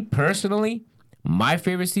 But me personally, my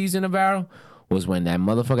favorite season of Arrow was when that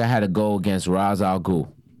motherfucker had to go against Ra's al Ghul.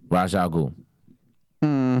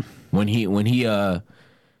 When he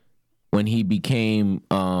became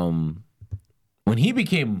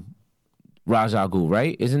Ra's al Ghul,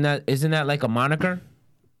 right? Isn't that like a moniker?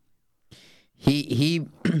 He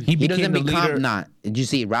became doesn't the become leader. not. Did you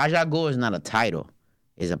see? Ra's al Ghul is not a title;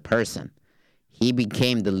 is a person. He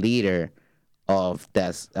became the leader of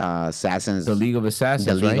the assassins. The League of Assassins.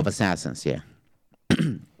 The League right? of Assassins. Yeah.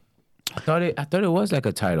 I thought it was like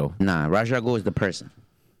a title. Nah, Ra's al Ghul is the person.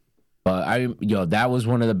 But that was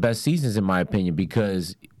one of the best seasons in my opinion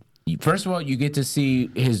because first of all, you get to see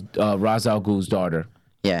his Ra's al Ghul's daughter.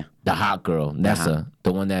 Yeah. The hot girl, Nessa,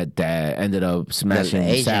 the one that ended up smashing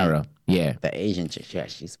Asian. Sarah. Yeah. The Asian chick. Yeah,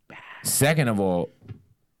 she's bad. Second of all,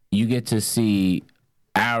 you get to see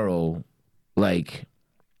Arrow, like,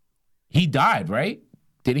 he died, right?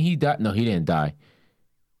 Didn't he die? No, he didn't die.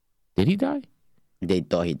 Did he die? They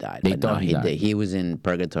thought he died. They but thought no, he died. did. He was in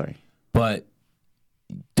purgatory. But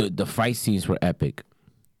the fight scenes were epic.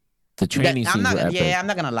 The training I'm scenes not, were epic. Yeah, I'm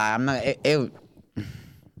not gonna lie. I'm not.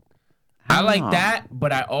 I like that,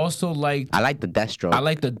 but I also liked. I like the Deathstroke. I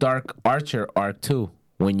like the Dark Archer arc too.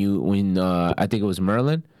 When I think it was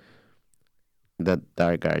Merlin. The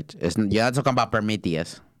Dark Arch. You're not talking about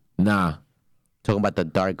Prometheus. Nah. Talking about the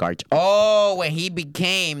Dark Arch. Oh, when he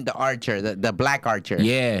became the Archer, the Black Archer.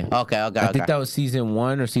 Yeah. Okay. I think that was season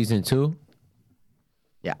 1 or season 2.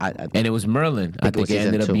 Yeah, and it was Merlin. I think it season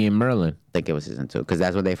ended up 2. being Merlin. I think it was season 2 because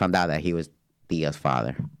that's when they found out that he was Thea's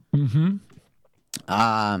father. Mm-hmm.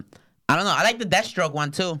 I don't know. I like the Deathstroke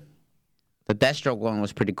one too. The Deathstroke one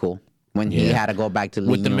was pretty cool. when he had to go back to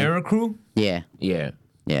with the Lyon. Mirror Crew. Yeah, Yeah,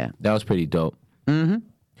 yeah. that was pretty dope. Mm-hmm.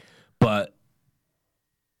 But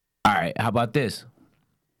all right, how about this?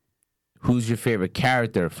 Who's your favorite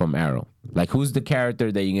character from Arrow? Like, who's the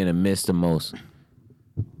character that you're gonna miss the most,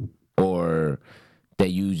 or that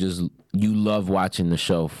you love watching the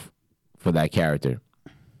show for that character?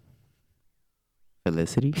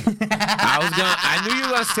 Felicity. I knew you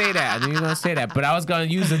were gonna say that. But I was gonna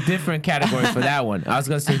use a different category for that one. I was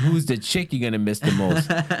gonna say, who's the chick you're gonna miss the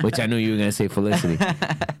most? Which I knew you were gonna say Felicity.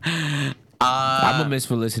 I'm gonna miss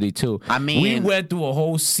Felicity too. I mean, we went through a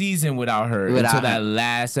whole season without her until that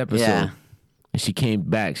last episode. Yeah. And she came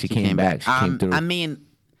back. She came back. She came through. I mean,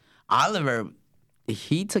 Oliver,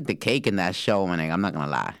 he took the cake in that show, man. I'm not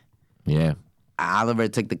gonna lie. Yeah. Oliver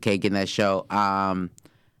took the cake in that show.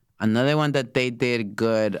 Another one that they did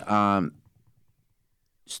good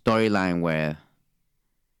storyline with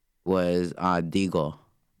was Diggle.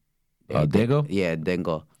 Diggle? Yeah,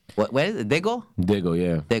 Diggle. What is it? Diggle? Diggle,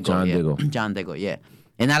 yeah. Diggle. John yeah. Diggle. John Diggle, yeah.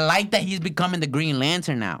 And I like that he's becoming the Green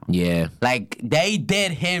Lantern now. Yeah. Like, they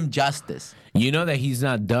did him justice. You know that he's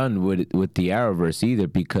not done with the Arrowverse either,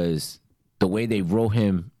 because the way they wrote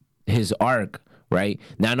his arc, right?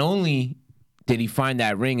 Not only did he find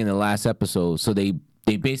that ring in the last episode, so they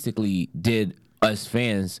basically did us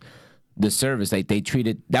fans the service. Like, they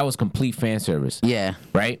treated, that was complete fan service. Yeah.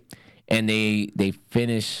 Right? And they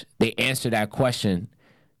answered that question,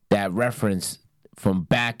 that reference from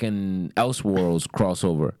back in Elseworlds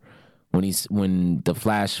crossover, when the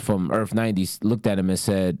Flash from Earth 90 looked at him and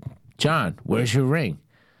said, "John, where's your ring?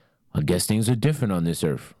 I guess things are different on this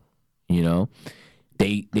Earth." You know,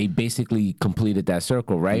 they basically completed that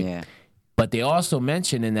circle, right? Yeah. But they also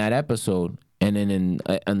mentioned in that episode, and then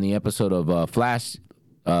in the episode of Flash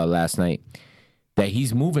last night, that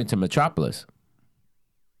he's moving to Metropolis.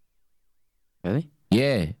 Really?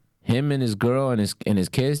 Yeah, him and his girl and his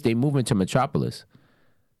kids, they move into Metropolis.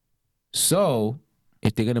 So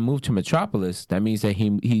if they're gonna move to Metropolis, that means that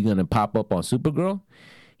he's gonna pop up on Supergirl.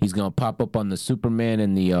 He's gonna pop up on the Superman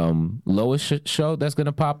and the Lois show that's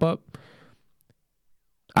gonna pop up.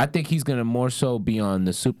 I think he's gonna more so be on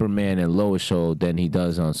the Superman and Lois show than he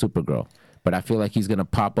does on Supergirl. But I feel like he's gonna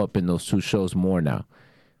pop up in those two shows more now.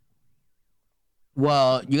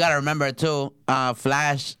 Well, you gotta remember too,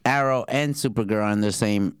 Flash, Arrow, and Supergirl are on the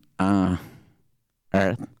same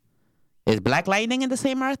Earth. Is Black Lightning in the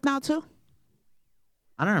same Earth now too?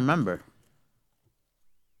 I don't remember.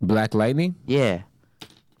 Black Lightning? Yeah,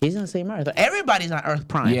 he's in the same Earth. Everybody's on Earth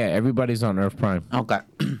Prime. Yeah, everybody's on Earth Prime. Okay.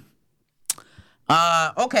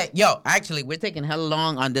 Okay, yo, actually, we're taking hella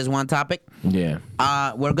long on this one topic. Yeah.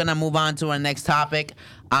 We're gonna move on to our next topic,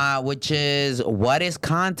 which is what is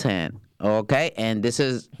content. Okay, and this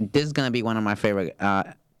is gonna be one of my favorite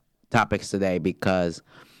topics today because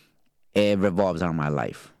it revolves on my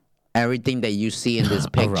life. Everything that you see in this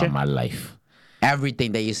picture, Around my life.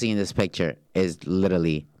 everything that you see in this picture is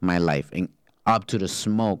literally my life, and up to the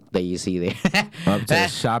smoke that you see there. Up to the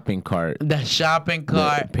shopping cart. The shopping The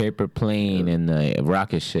cart, paper plane and the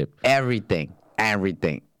rocket ship. everything.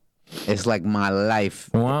 It's like my life.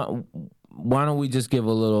 Why don't we just give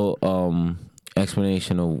a little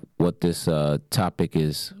explanation of what this topic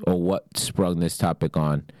is, or what sprung this topic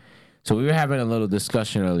on. So we were having a little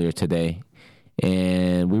discussion earlier today,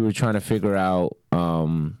 and we were trying to figure out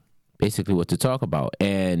basically what to talk about.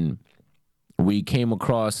 And we came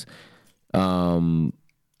across the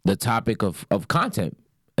topic of content,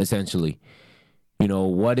 essentially. You know,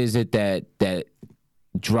 what is it that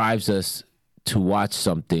drives us to watch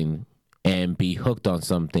something and be hooked on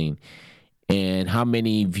something? And how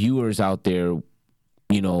many viewers out there,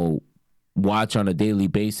 you know, watch on a daily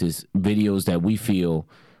basis videos that we feel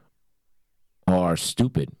are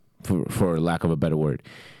stupid, for lack of a better word.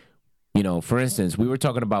 You know, for instance, we were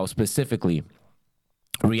talking about specifically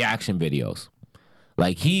reaction videos.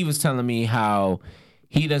 Like, he was telling me how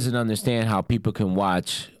he doesn't understand how people can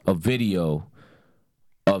watch a video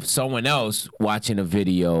of someone else watching a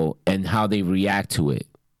video and how they react to it.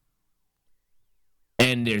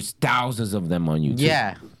 And there's thousands of them on YouTube.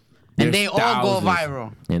 Yeah. There's And they all go thousands.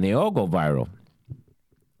 viral. And they all go viral.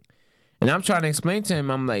 And I'm trying to explain to him,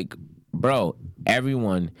 I'm like, bro,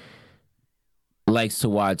 everyone likes to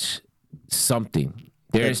watch something.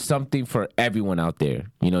 There is something for everyone out there.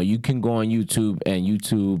 You know, you can go on YouTube and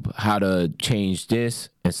YouTube how to change this,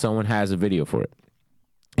 and someone has a video for it.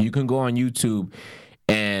 You can go on YouTube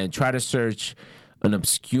and try to search an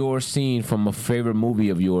obscure scene from a favorite movie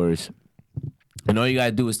of yours, and all you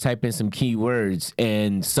gotta do is type in some keywords,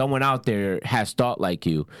 and someone out there has thought like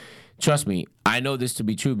you. Trust me, I know this to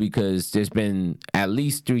be true because there's been at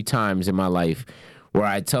least 3 times in my life where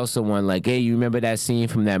I tell someone like, hey, you remember that scene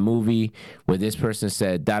from that movie where this person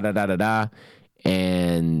said da da da da da,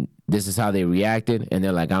 and this is how they reacted, and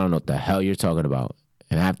they're like, I don't know what the hell you're talking about,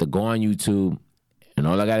 and I have to go on YouTube, and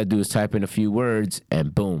all I got to do is type in a few words,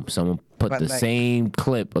 and boom, someone put But the like- same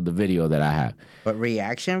clip of the video that I have. But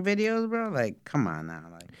reaction videos, bro? Like, come on now.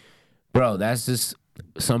 Like, Bro, that's just,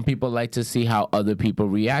 some people like to see how other people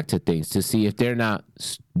react to things, to see if they're not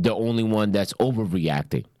the only one that's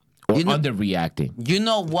overreacting or You know- underreacting. you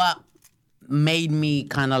know what made me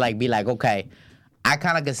kind of like be like, okay, I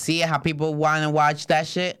kind of could see how people want to watch that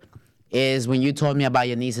shit is when you told me about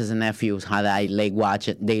your nieces and nephews, how they like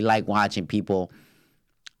watching people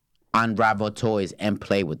unravel toys and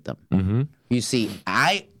play with them. Mm-hmm. You see,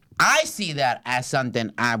 I see that as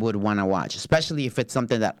something I would want to watch, especially if it's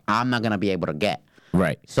something that I'm not gonna be able to get.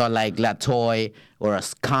 Right. So like a toy or a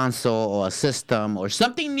console or a system or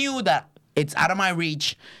something new that it's out of my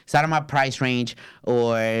reach, it's out of my price range,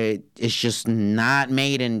 or it's just not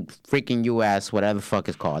made in freaking US, whatever the fuck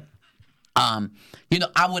it's called. You know,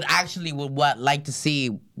 I would actually like to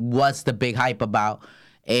see what's the big hype about,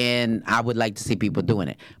 and I would like to see people doing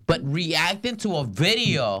it. But reacting to a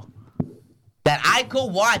video that I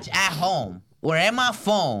could watch at home or at my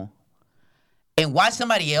phone and watch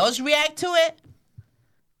somebody else react to it.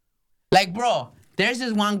 Like, bro, there's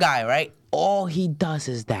this one guy, right? All he does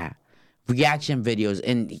is that. Reaction videos,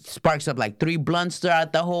 and he sparks up like 3 blunts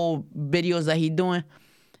throughout the whole videos that he doing.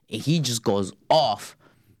 And he just goes off.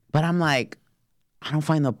 But I'm like, I don't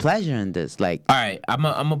find no pleasure in this. Like, All right, I'm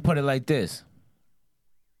gonna put it like this.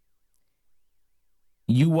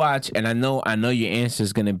 You watch, and I know your answer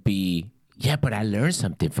is gonna be, yeah, but I learned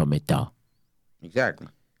something from it though. exactly.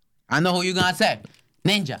 I know who you're gonna say.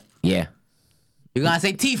 Ninja. Yeah, You're gonna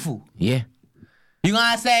say Tifu. yeah, You're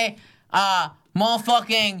gonna say,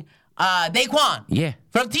 motherfucking, Daquan. yeah,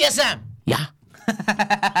 From TSM. yeah,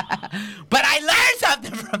 But I learned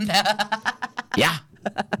something from that. yeah.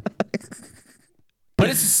 But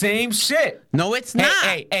it's the same shit. No, it's not.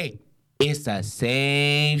 Hey, it's the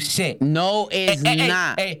same shit. No, it's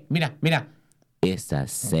not. Hey, mira. It's the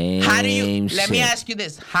same How do you? shit. Let me ask you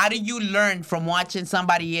this: how do you learn from watching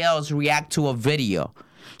somebody else react to a video?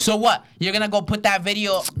 So what? You're gonna go put that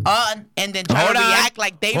video on and then try to react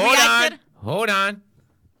like they reacted? Hold on.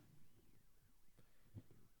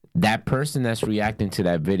 That person that's reacting to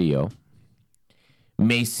that video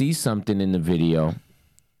may see something in the video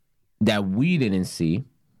that we didn't see,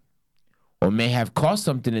 or may have caught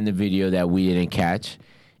something in the video that we didn't catch,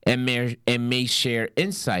 and may share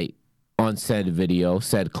insight on said video,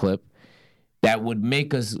 said clip, that would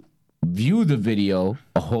make us view the video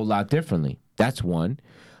a whole lot differently. That's one.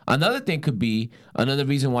 Another thing could be, another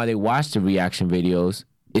reason why they watch the reaction videos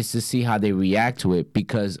is to see how they react to it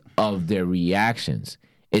because of their reactions.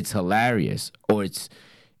 It's hilarious, or it's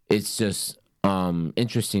just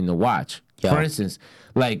interesting to watch. Yo. For instance,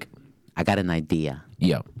 like, I got an idea.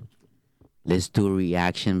 yo, Let's do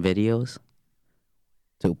reaction videos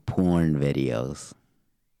to porn videos.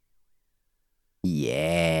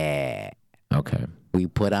 Yeah. okay, We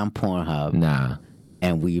put on Pornhub nah.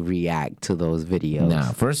 and we react to those videos.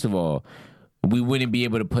 Nah, first of all, we wouldn't be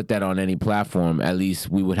able to put that on any platform. At least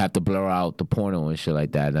we would have to blur out the porno and shit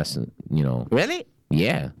like that. That's, Really?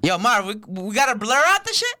 yeah. Yo, Mar, we gotta blur out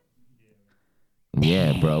the shit?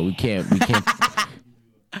 Yeah, bro. We can't.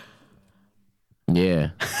 Yeah.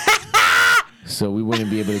 So we wouldn't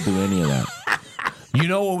be able to do any of that. You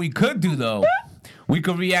know what we could do though? We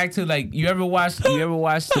could react to, like, you ever watched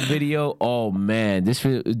the video? Oh man, this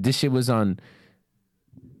shit was on.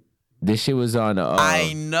 This shit was on.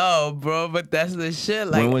 I know, bro, but that's the shit.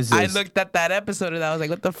 Like, When was I this? looked at that episode and I was like,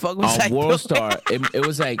 what the fuck was I on doing? World Star. It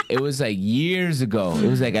was like years ago. It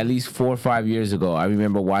was like at least 4 or 5 years ago. I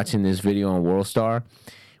remember watching this video on World Star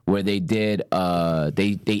where they did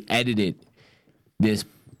they edited this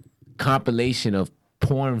compilation of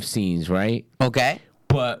porn scenes, right? Okay.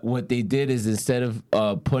 But what they did is instead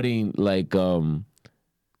of putting like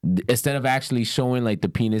instead of actually showing like the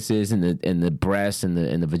penises and the breasts and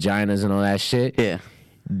the vaginas and all that shit, Yeah.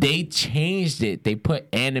 they changed it. They put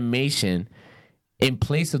animation in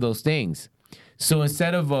place of those things. So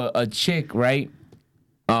instead of a chick, right,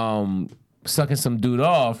 sucking some dude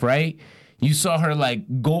off, right, you saw her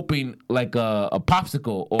like gulping like a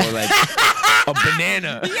popsicle or like a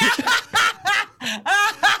banana.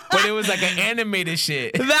 But it was like an animated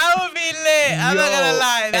shit. That would be lit. I'm not gonna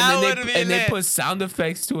lie. That would be lit. And they put sound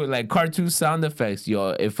effects to it, like cartoon sound effects. Yo,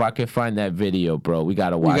 if I can find that video, bro, we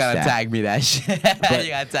gotta watch You gotta that. tag me that shit. You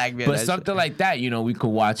gotta tag me But that something shit. like that, we could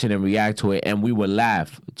watch it and react to it, and we would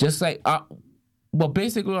laugh. Just like, well,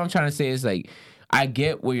 basically what I'm trying to say is like, I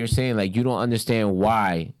get what you're saying. Like, you don't understand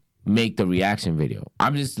why make the reaction video.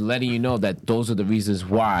 I'm just letting you know that those are the reasons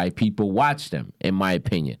why people watch them, in my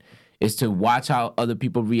opinion. Is to watch how other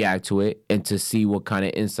people react to it and to see what kind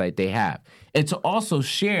of insight they have. And to also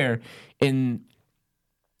share in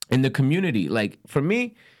the community. Like, for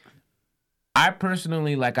me, I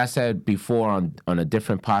personally, like I said before on a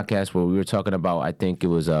different podcast where we were talking about, I think we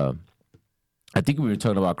were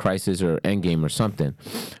talking about Crisis or Endgame or something.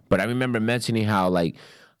 But I remember mentioning how, like,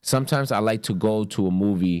 sometimes I like to go to a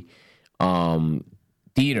movie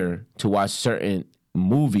theater to watch certain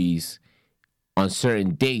movies on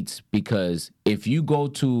certain dates, because if you go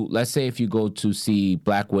to, let's say if you go to see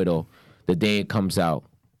Black Widow the day it comes out,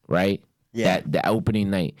 right? Yeah. The opening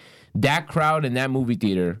night. That crowd in that movie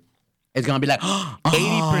theater, It's gonna be like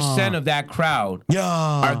 80% of that crowd yeah.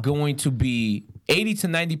 are going to be 80 to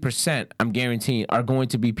 90%, I'm guaranteeing, are going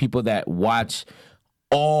to be people that watch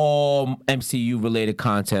all MCU related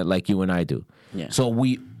content like you and I do. Yeah. So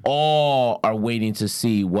we all are waiting to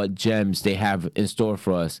see what gems they have in store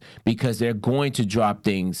for us, because they're going to drop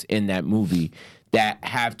things in that movie that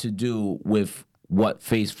have to do with what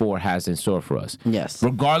Phase 4 has in store for us. Yes.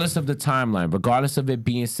 Regardless of the timeline, regardless of it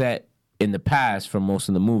being set in the past for most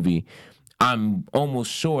of the movie, I'm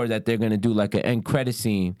almost sure that they're going to do like an end credit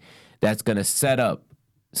scene that's going to set up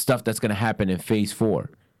stuff that's going to happen in Phase 4.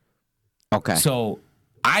 Okay. So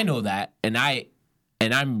I know that, and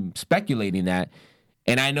I'm speculating that,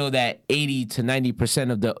 and I know that 80 to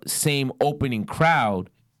 90% of the same opening crowd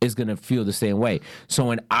is going to feel the same way. So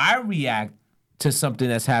when I react to something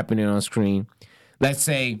that's happening on screen, let's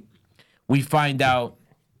say we find out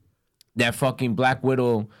that fucking Black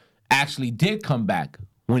Widow actually did come back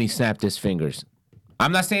when he snapped his fingers.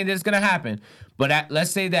 I'm not saying that it's going to happen, but let's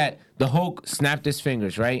say that the Hulk snapped his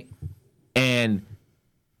fingers, right? And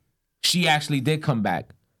she actually did come back.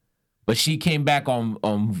 But she came back on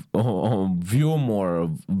Viewmore, or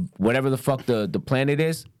whatever the fuck the planet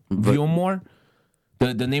is. Viewmore?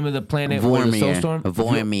 The name of the planet where the Soulstorm?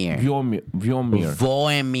 Vormir.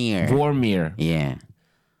 Vormir. Vormir. Yeah.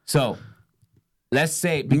 So, let's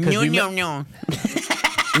say, because Meow, meow, meow.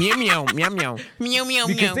 meow, meow, meow, meow. Meow, meow,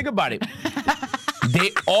 Because meow. think about it.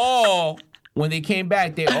 They all, when they came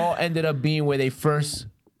back, they all ended up being where they first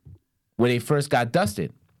got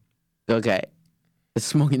dusted. Okay. It's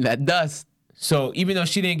smoking that dust. So even though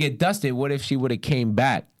she didn't get dusted, what if she would have came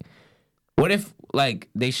back? What if, like,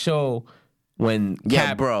 they show when Yeah,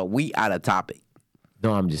 Cap... bro, we out of topic.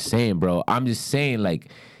 No, I'm just saying, bro. I'm just saying, like,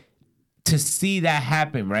 to see that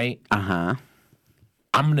happen, right? Uh-huh.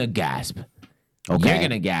 I'm going to gasp. Okay. You're going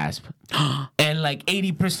to gasp. And, like,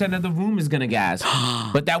 80% of the room is going to gasp.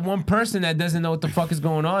 But that one person that doesn't know what the fuck is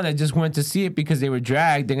going on, that just went to see it because they were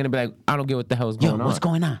dragged, they're going to be like, I don't get what the hell's going on. What's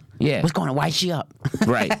going on? Yeah. What's going on? Why is she up?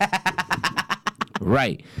 Right.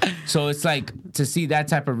 Right. So it's like, to see that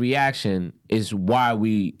type of reaction is why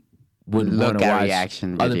we would want Look to at watch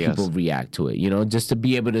reaction other videos. people react to it, you know, just to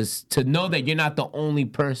be able to know that you're not the only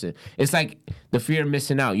person. It's like the fear of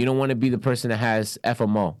missing out. You don't want to be the person that has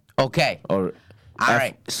FMO Okay. or All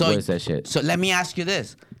right. So what is that shit? So let me ask you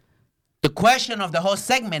this. The question of the whole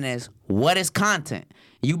segment is, what is content?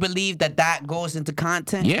 You believe that goes into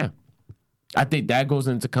content? Yeah. I think that goes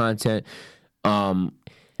into content.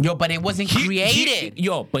 Yo, but it wasn't created.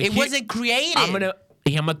 It wasn't created. I'm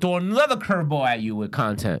gonna throw another curveball at you with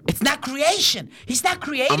content. It's not creation. He's not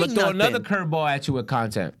creating I'm gonna throw nothing. another curveball at you with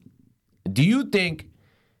content. Do you think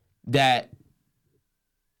that?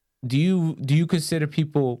 Do you consider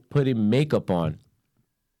people putting makeup on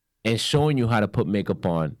and showing you how to put makeup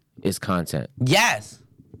on is content? Yes.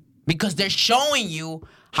 Because they're showing you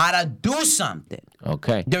how to do something.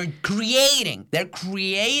 Okay. They're creating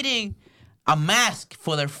a mask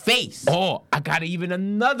for their face. Oh, I got even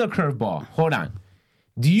another curveball. Hold on.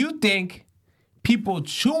 Do you think people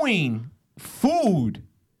chewing food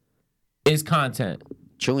is content?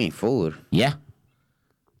 Chewing food. Yeah.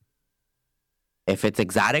 If it's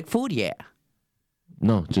exotic food, yeah.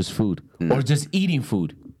 No, just food. Or just eating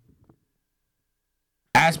food.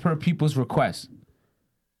 As per people's requests.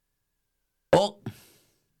 Oh.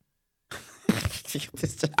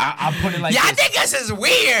 I'll put it like Yeah, I this. think this is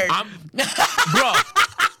weird. Bro,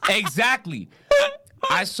 exactly.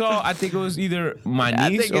 I think it was either my I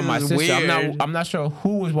niece think or this my is sister. weird. I'm not sure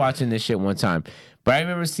who was watching this shit one time. But I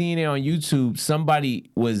remember seeing it on YouTube.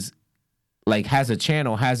 Somebody was like has a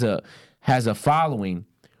channel, has a following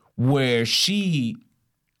where she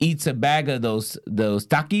eats a bag of those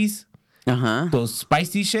Takis, those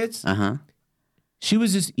spicy shits. She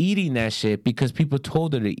was just eating that shit because people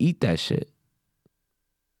told her to eat that shit.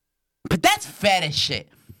 But that's fetish shit.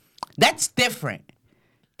 That's different.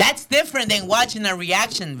 That's different than watching a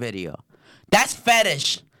reaction video. That's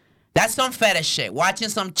fetish. That's some fetish shit. Watching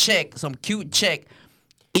some cute chick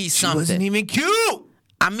eat something. wasn't even cute.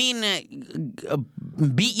 I mean,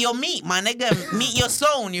 beat your meat, my nigga. Meet your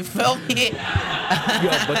soul. You feel me?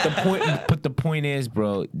 But the point is,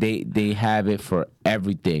 bro, they have it for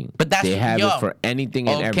everything. But that's they have it for anything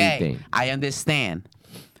and everything. I understand.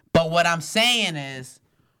 But what I'm saying is,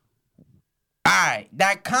 all right,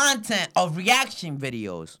 that content of reaction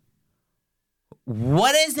videos,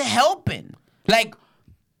 what is it helping? Like,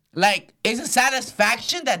 is it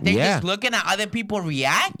satisfaction that they're just looking at other people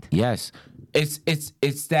react? Yes.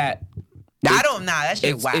 It's that. I don't know. That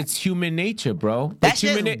shit whack. It's human nature, bro. That it's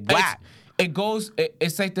shit human is whack. It goes.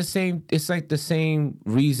 It's like the same. It's like the same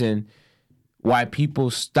reason why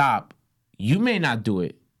people stop. You may not do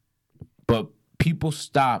it, but people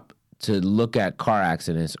stop to look at car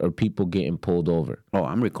accidents or people getting pulled over. Oh,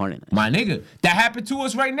 I'm recording it. My nigga, that happened to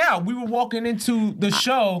us right now. We were walking into the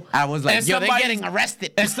show. I was like, yo, they're getting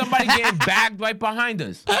arrested. And somebody getting bagged right behind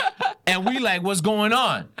us. And we like, what's going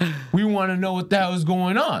on? We want to know what the hell is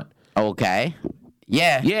going on. Okay.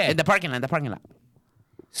 Yeah. Yeah. In the parking lot.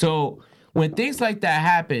 So when things like that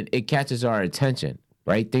happen, it catches our attention,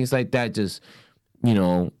 right? Things like that just,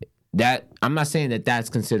 that I'm not saying that that's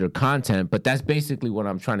considered content, but that's basically what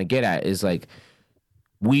I'm trying to get at is like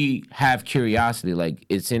we have curiosity. Like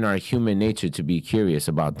it's in our human nature to be curious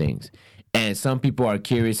about things. And some people are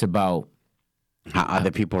curious about how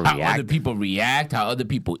other people react, how other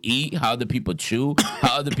people eat, how other people chew,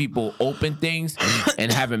 how other people open things and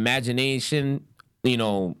have imagination.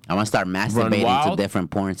 I'm gonna start masturbating to different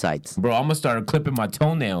porn sites. Bro, I'm gonna start clipping my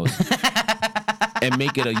toenails and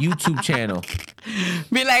make it a YouTube channel.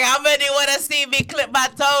 Be like, how many wanna see me clip my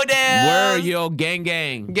toenails? Word, yo, gang.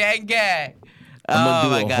 I'm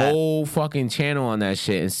gonna do a whole fucking channel on that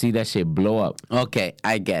shit and see that shit blow up. Okay,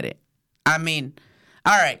 I get it. I mean,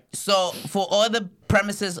 all right. So for all the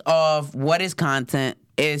premises of what is content,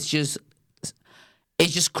 it's just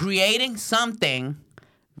creating something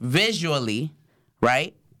visually,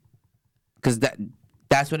 right? Because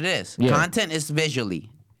that's what it is. Yeah. Content is visually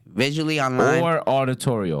online or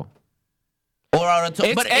auditorial. But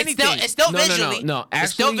it's still visually. No. Actually,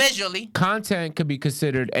 it's still visually. Content could be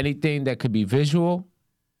considered anything that could be visual,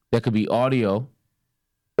 that could be audio,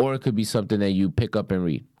 or it could be something that you pick up and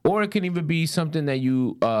read. Or it can even be something that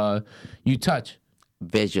you touch.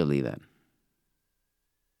 Visually, then.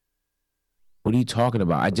 What are you talking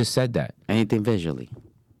about? I just said that. Anything visually.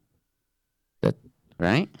 That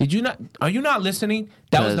right? Did you not? Are you not listening?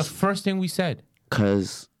 That was the first thing we said.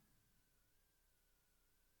 Because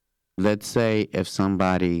let's say if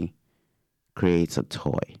somebody creates a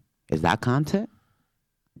toy, is that content?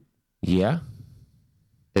 Yeah.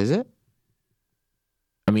 Is it?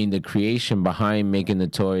 I mean, the creation behind making the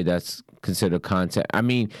toy, that's considered content. I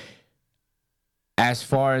mean, as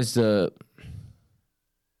far as the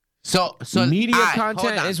so media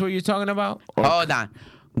content is what you're talking about? Or? Hold on.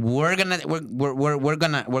 We're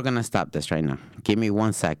gonna stop this right now. Give me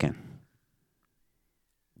 1 second.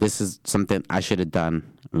 This is something I should have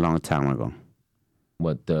done a long time ago.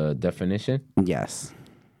 What, the definition? Yes.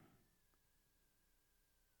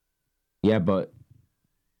 Yeah, but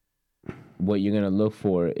what you're going to look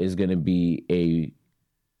for is going to be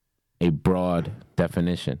a broad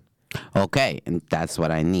definition. Okay, and that's what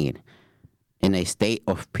I need. In a state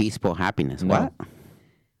of peaceful happiness. No. What?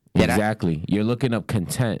 Exactly. You're looking up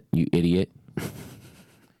content, you idiot.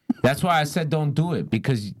 That's why I said don't do it,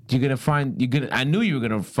 because I knew you were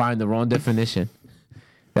going to find the wrong definition.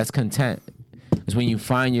 That's content. It's when you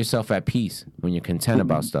find yourself at peace, when you're content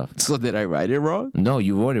about stuff. So did I write it wrong? No,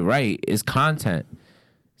 you wrote it right. It's content.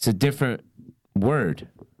 It's a different word.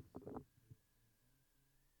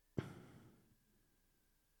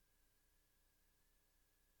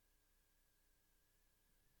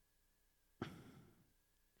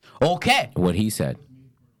 Okay. What he said.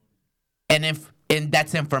 And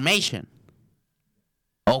that's information.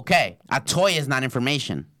 Okay. A toy is not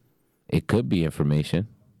information. It could be information.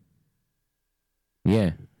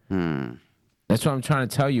 Yeah. That's what I'm trying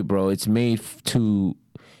to tell you, bro. It's made for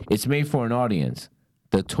an audience.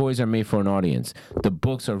 The toys are made for an audience. The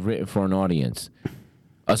books are written for an audience.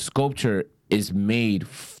 A sculpture is made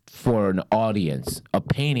for an audience. A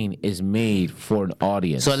painting is made for an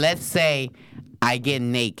audience. So let's say I get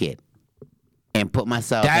naked and put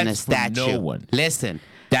myself in a statue. For no one. Listen,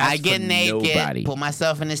 That's I get for naked, nobody. put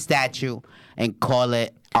myself in a statue, and call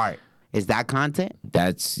it art. Is that content?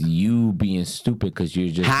 That's you being stupid because you're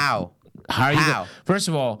just... How? How are you? How? First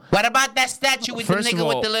of all... What about that statue with the nigga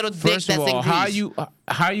with the little dick that's in Greece?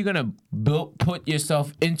 How are you gonna put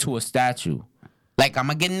yourself into a statue? Like, I'm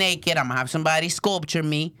going to get naked. I'm going to have somebody sculpture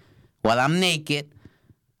me while I'm naked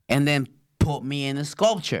and then put me in a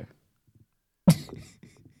sculpture.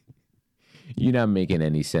 You're not making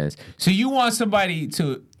any sense. So you want somebody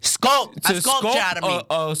to Sculpt a sculpture out of me.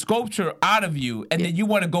 a sculpture out of you, and then you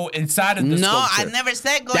want to go inside of the No, sculpture. I never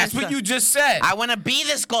said go That's inside. what you just said. I want to be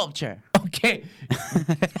the sculpture. Okay.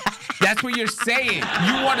 That's what you're saying.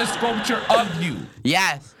 You want a sculpture of you.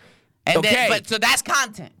 Yes. And Okay. then, but so that's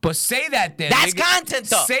content. But say that then. That's nigga. content,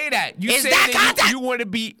 though. Say that. You Is say that content? you want to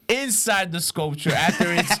be inside the sculpture after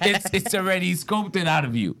it's already sculpted out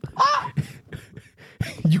of you.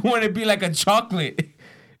 You want to be like a chocolate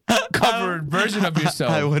covered version of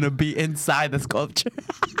yourself. I want to be inside the sculpture.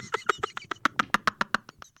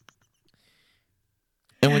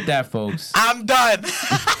 And with that, folks, I'm done.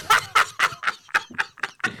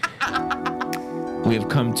 we have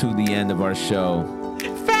come to the end of our show.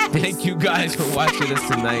 Thank you guys for watching us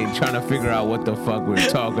tonight, trying to figure out what the fuck we're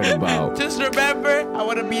talking about. Just remember, I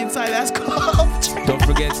want to be inside that sculpture. Don't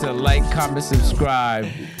forget to like, comment, subscribe.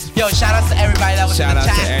 Yo, shout out to everybody that was Shout in the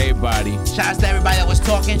out chat. to everybody. Shout out to everybody that was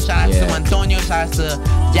talking. Shout out Yeah. to Antonio. Shout out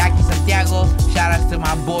to Jackie Santiago. Shout out to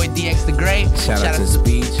my boy DX the Great. Shout out to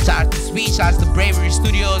Speech. Shout out to Speech. Shout out to Bravery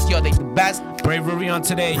Studios. Yo, they the best. Bravery on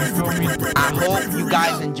today. You feel me? I hope you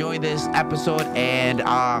guys enjoy this episode, and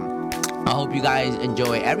I hope you guys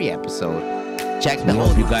enjoy every episode. Check the We whole.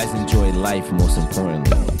 hope you guys enjoy life, most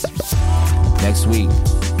importantly. Next week,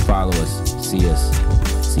 follow us, see us.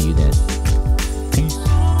 See you then.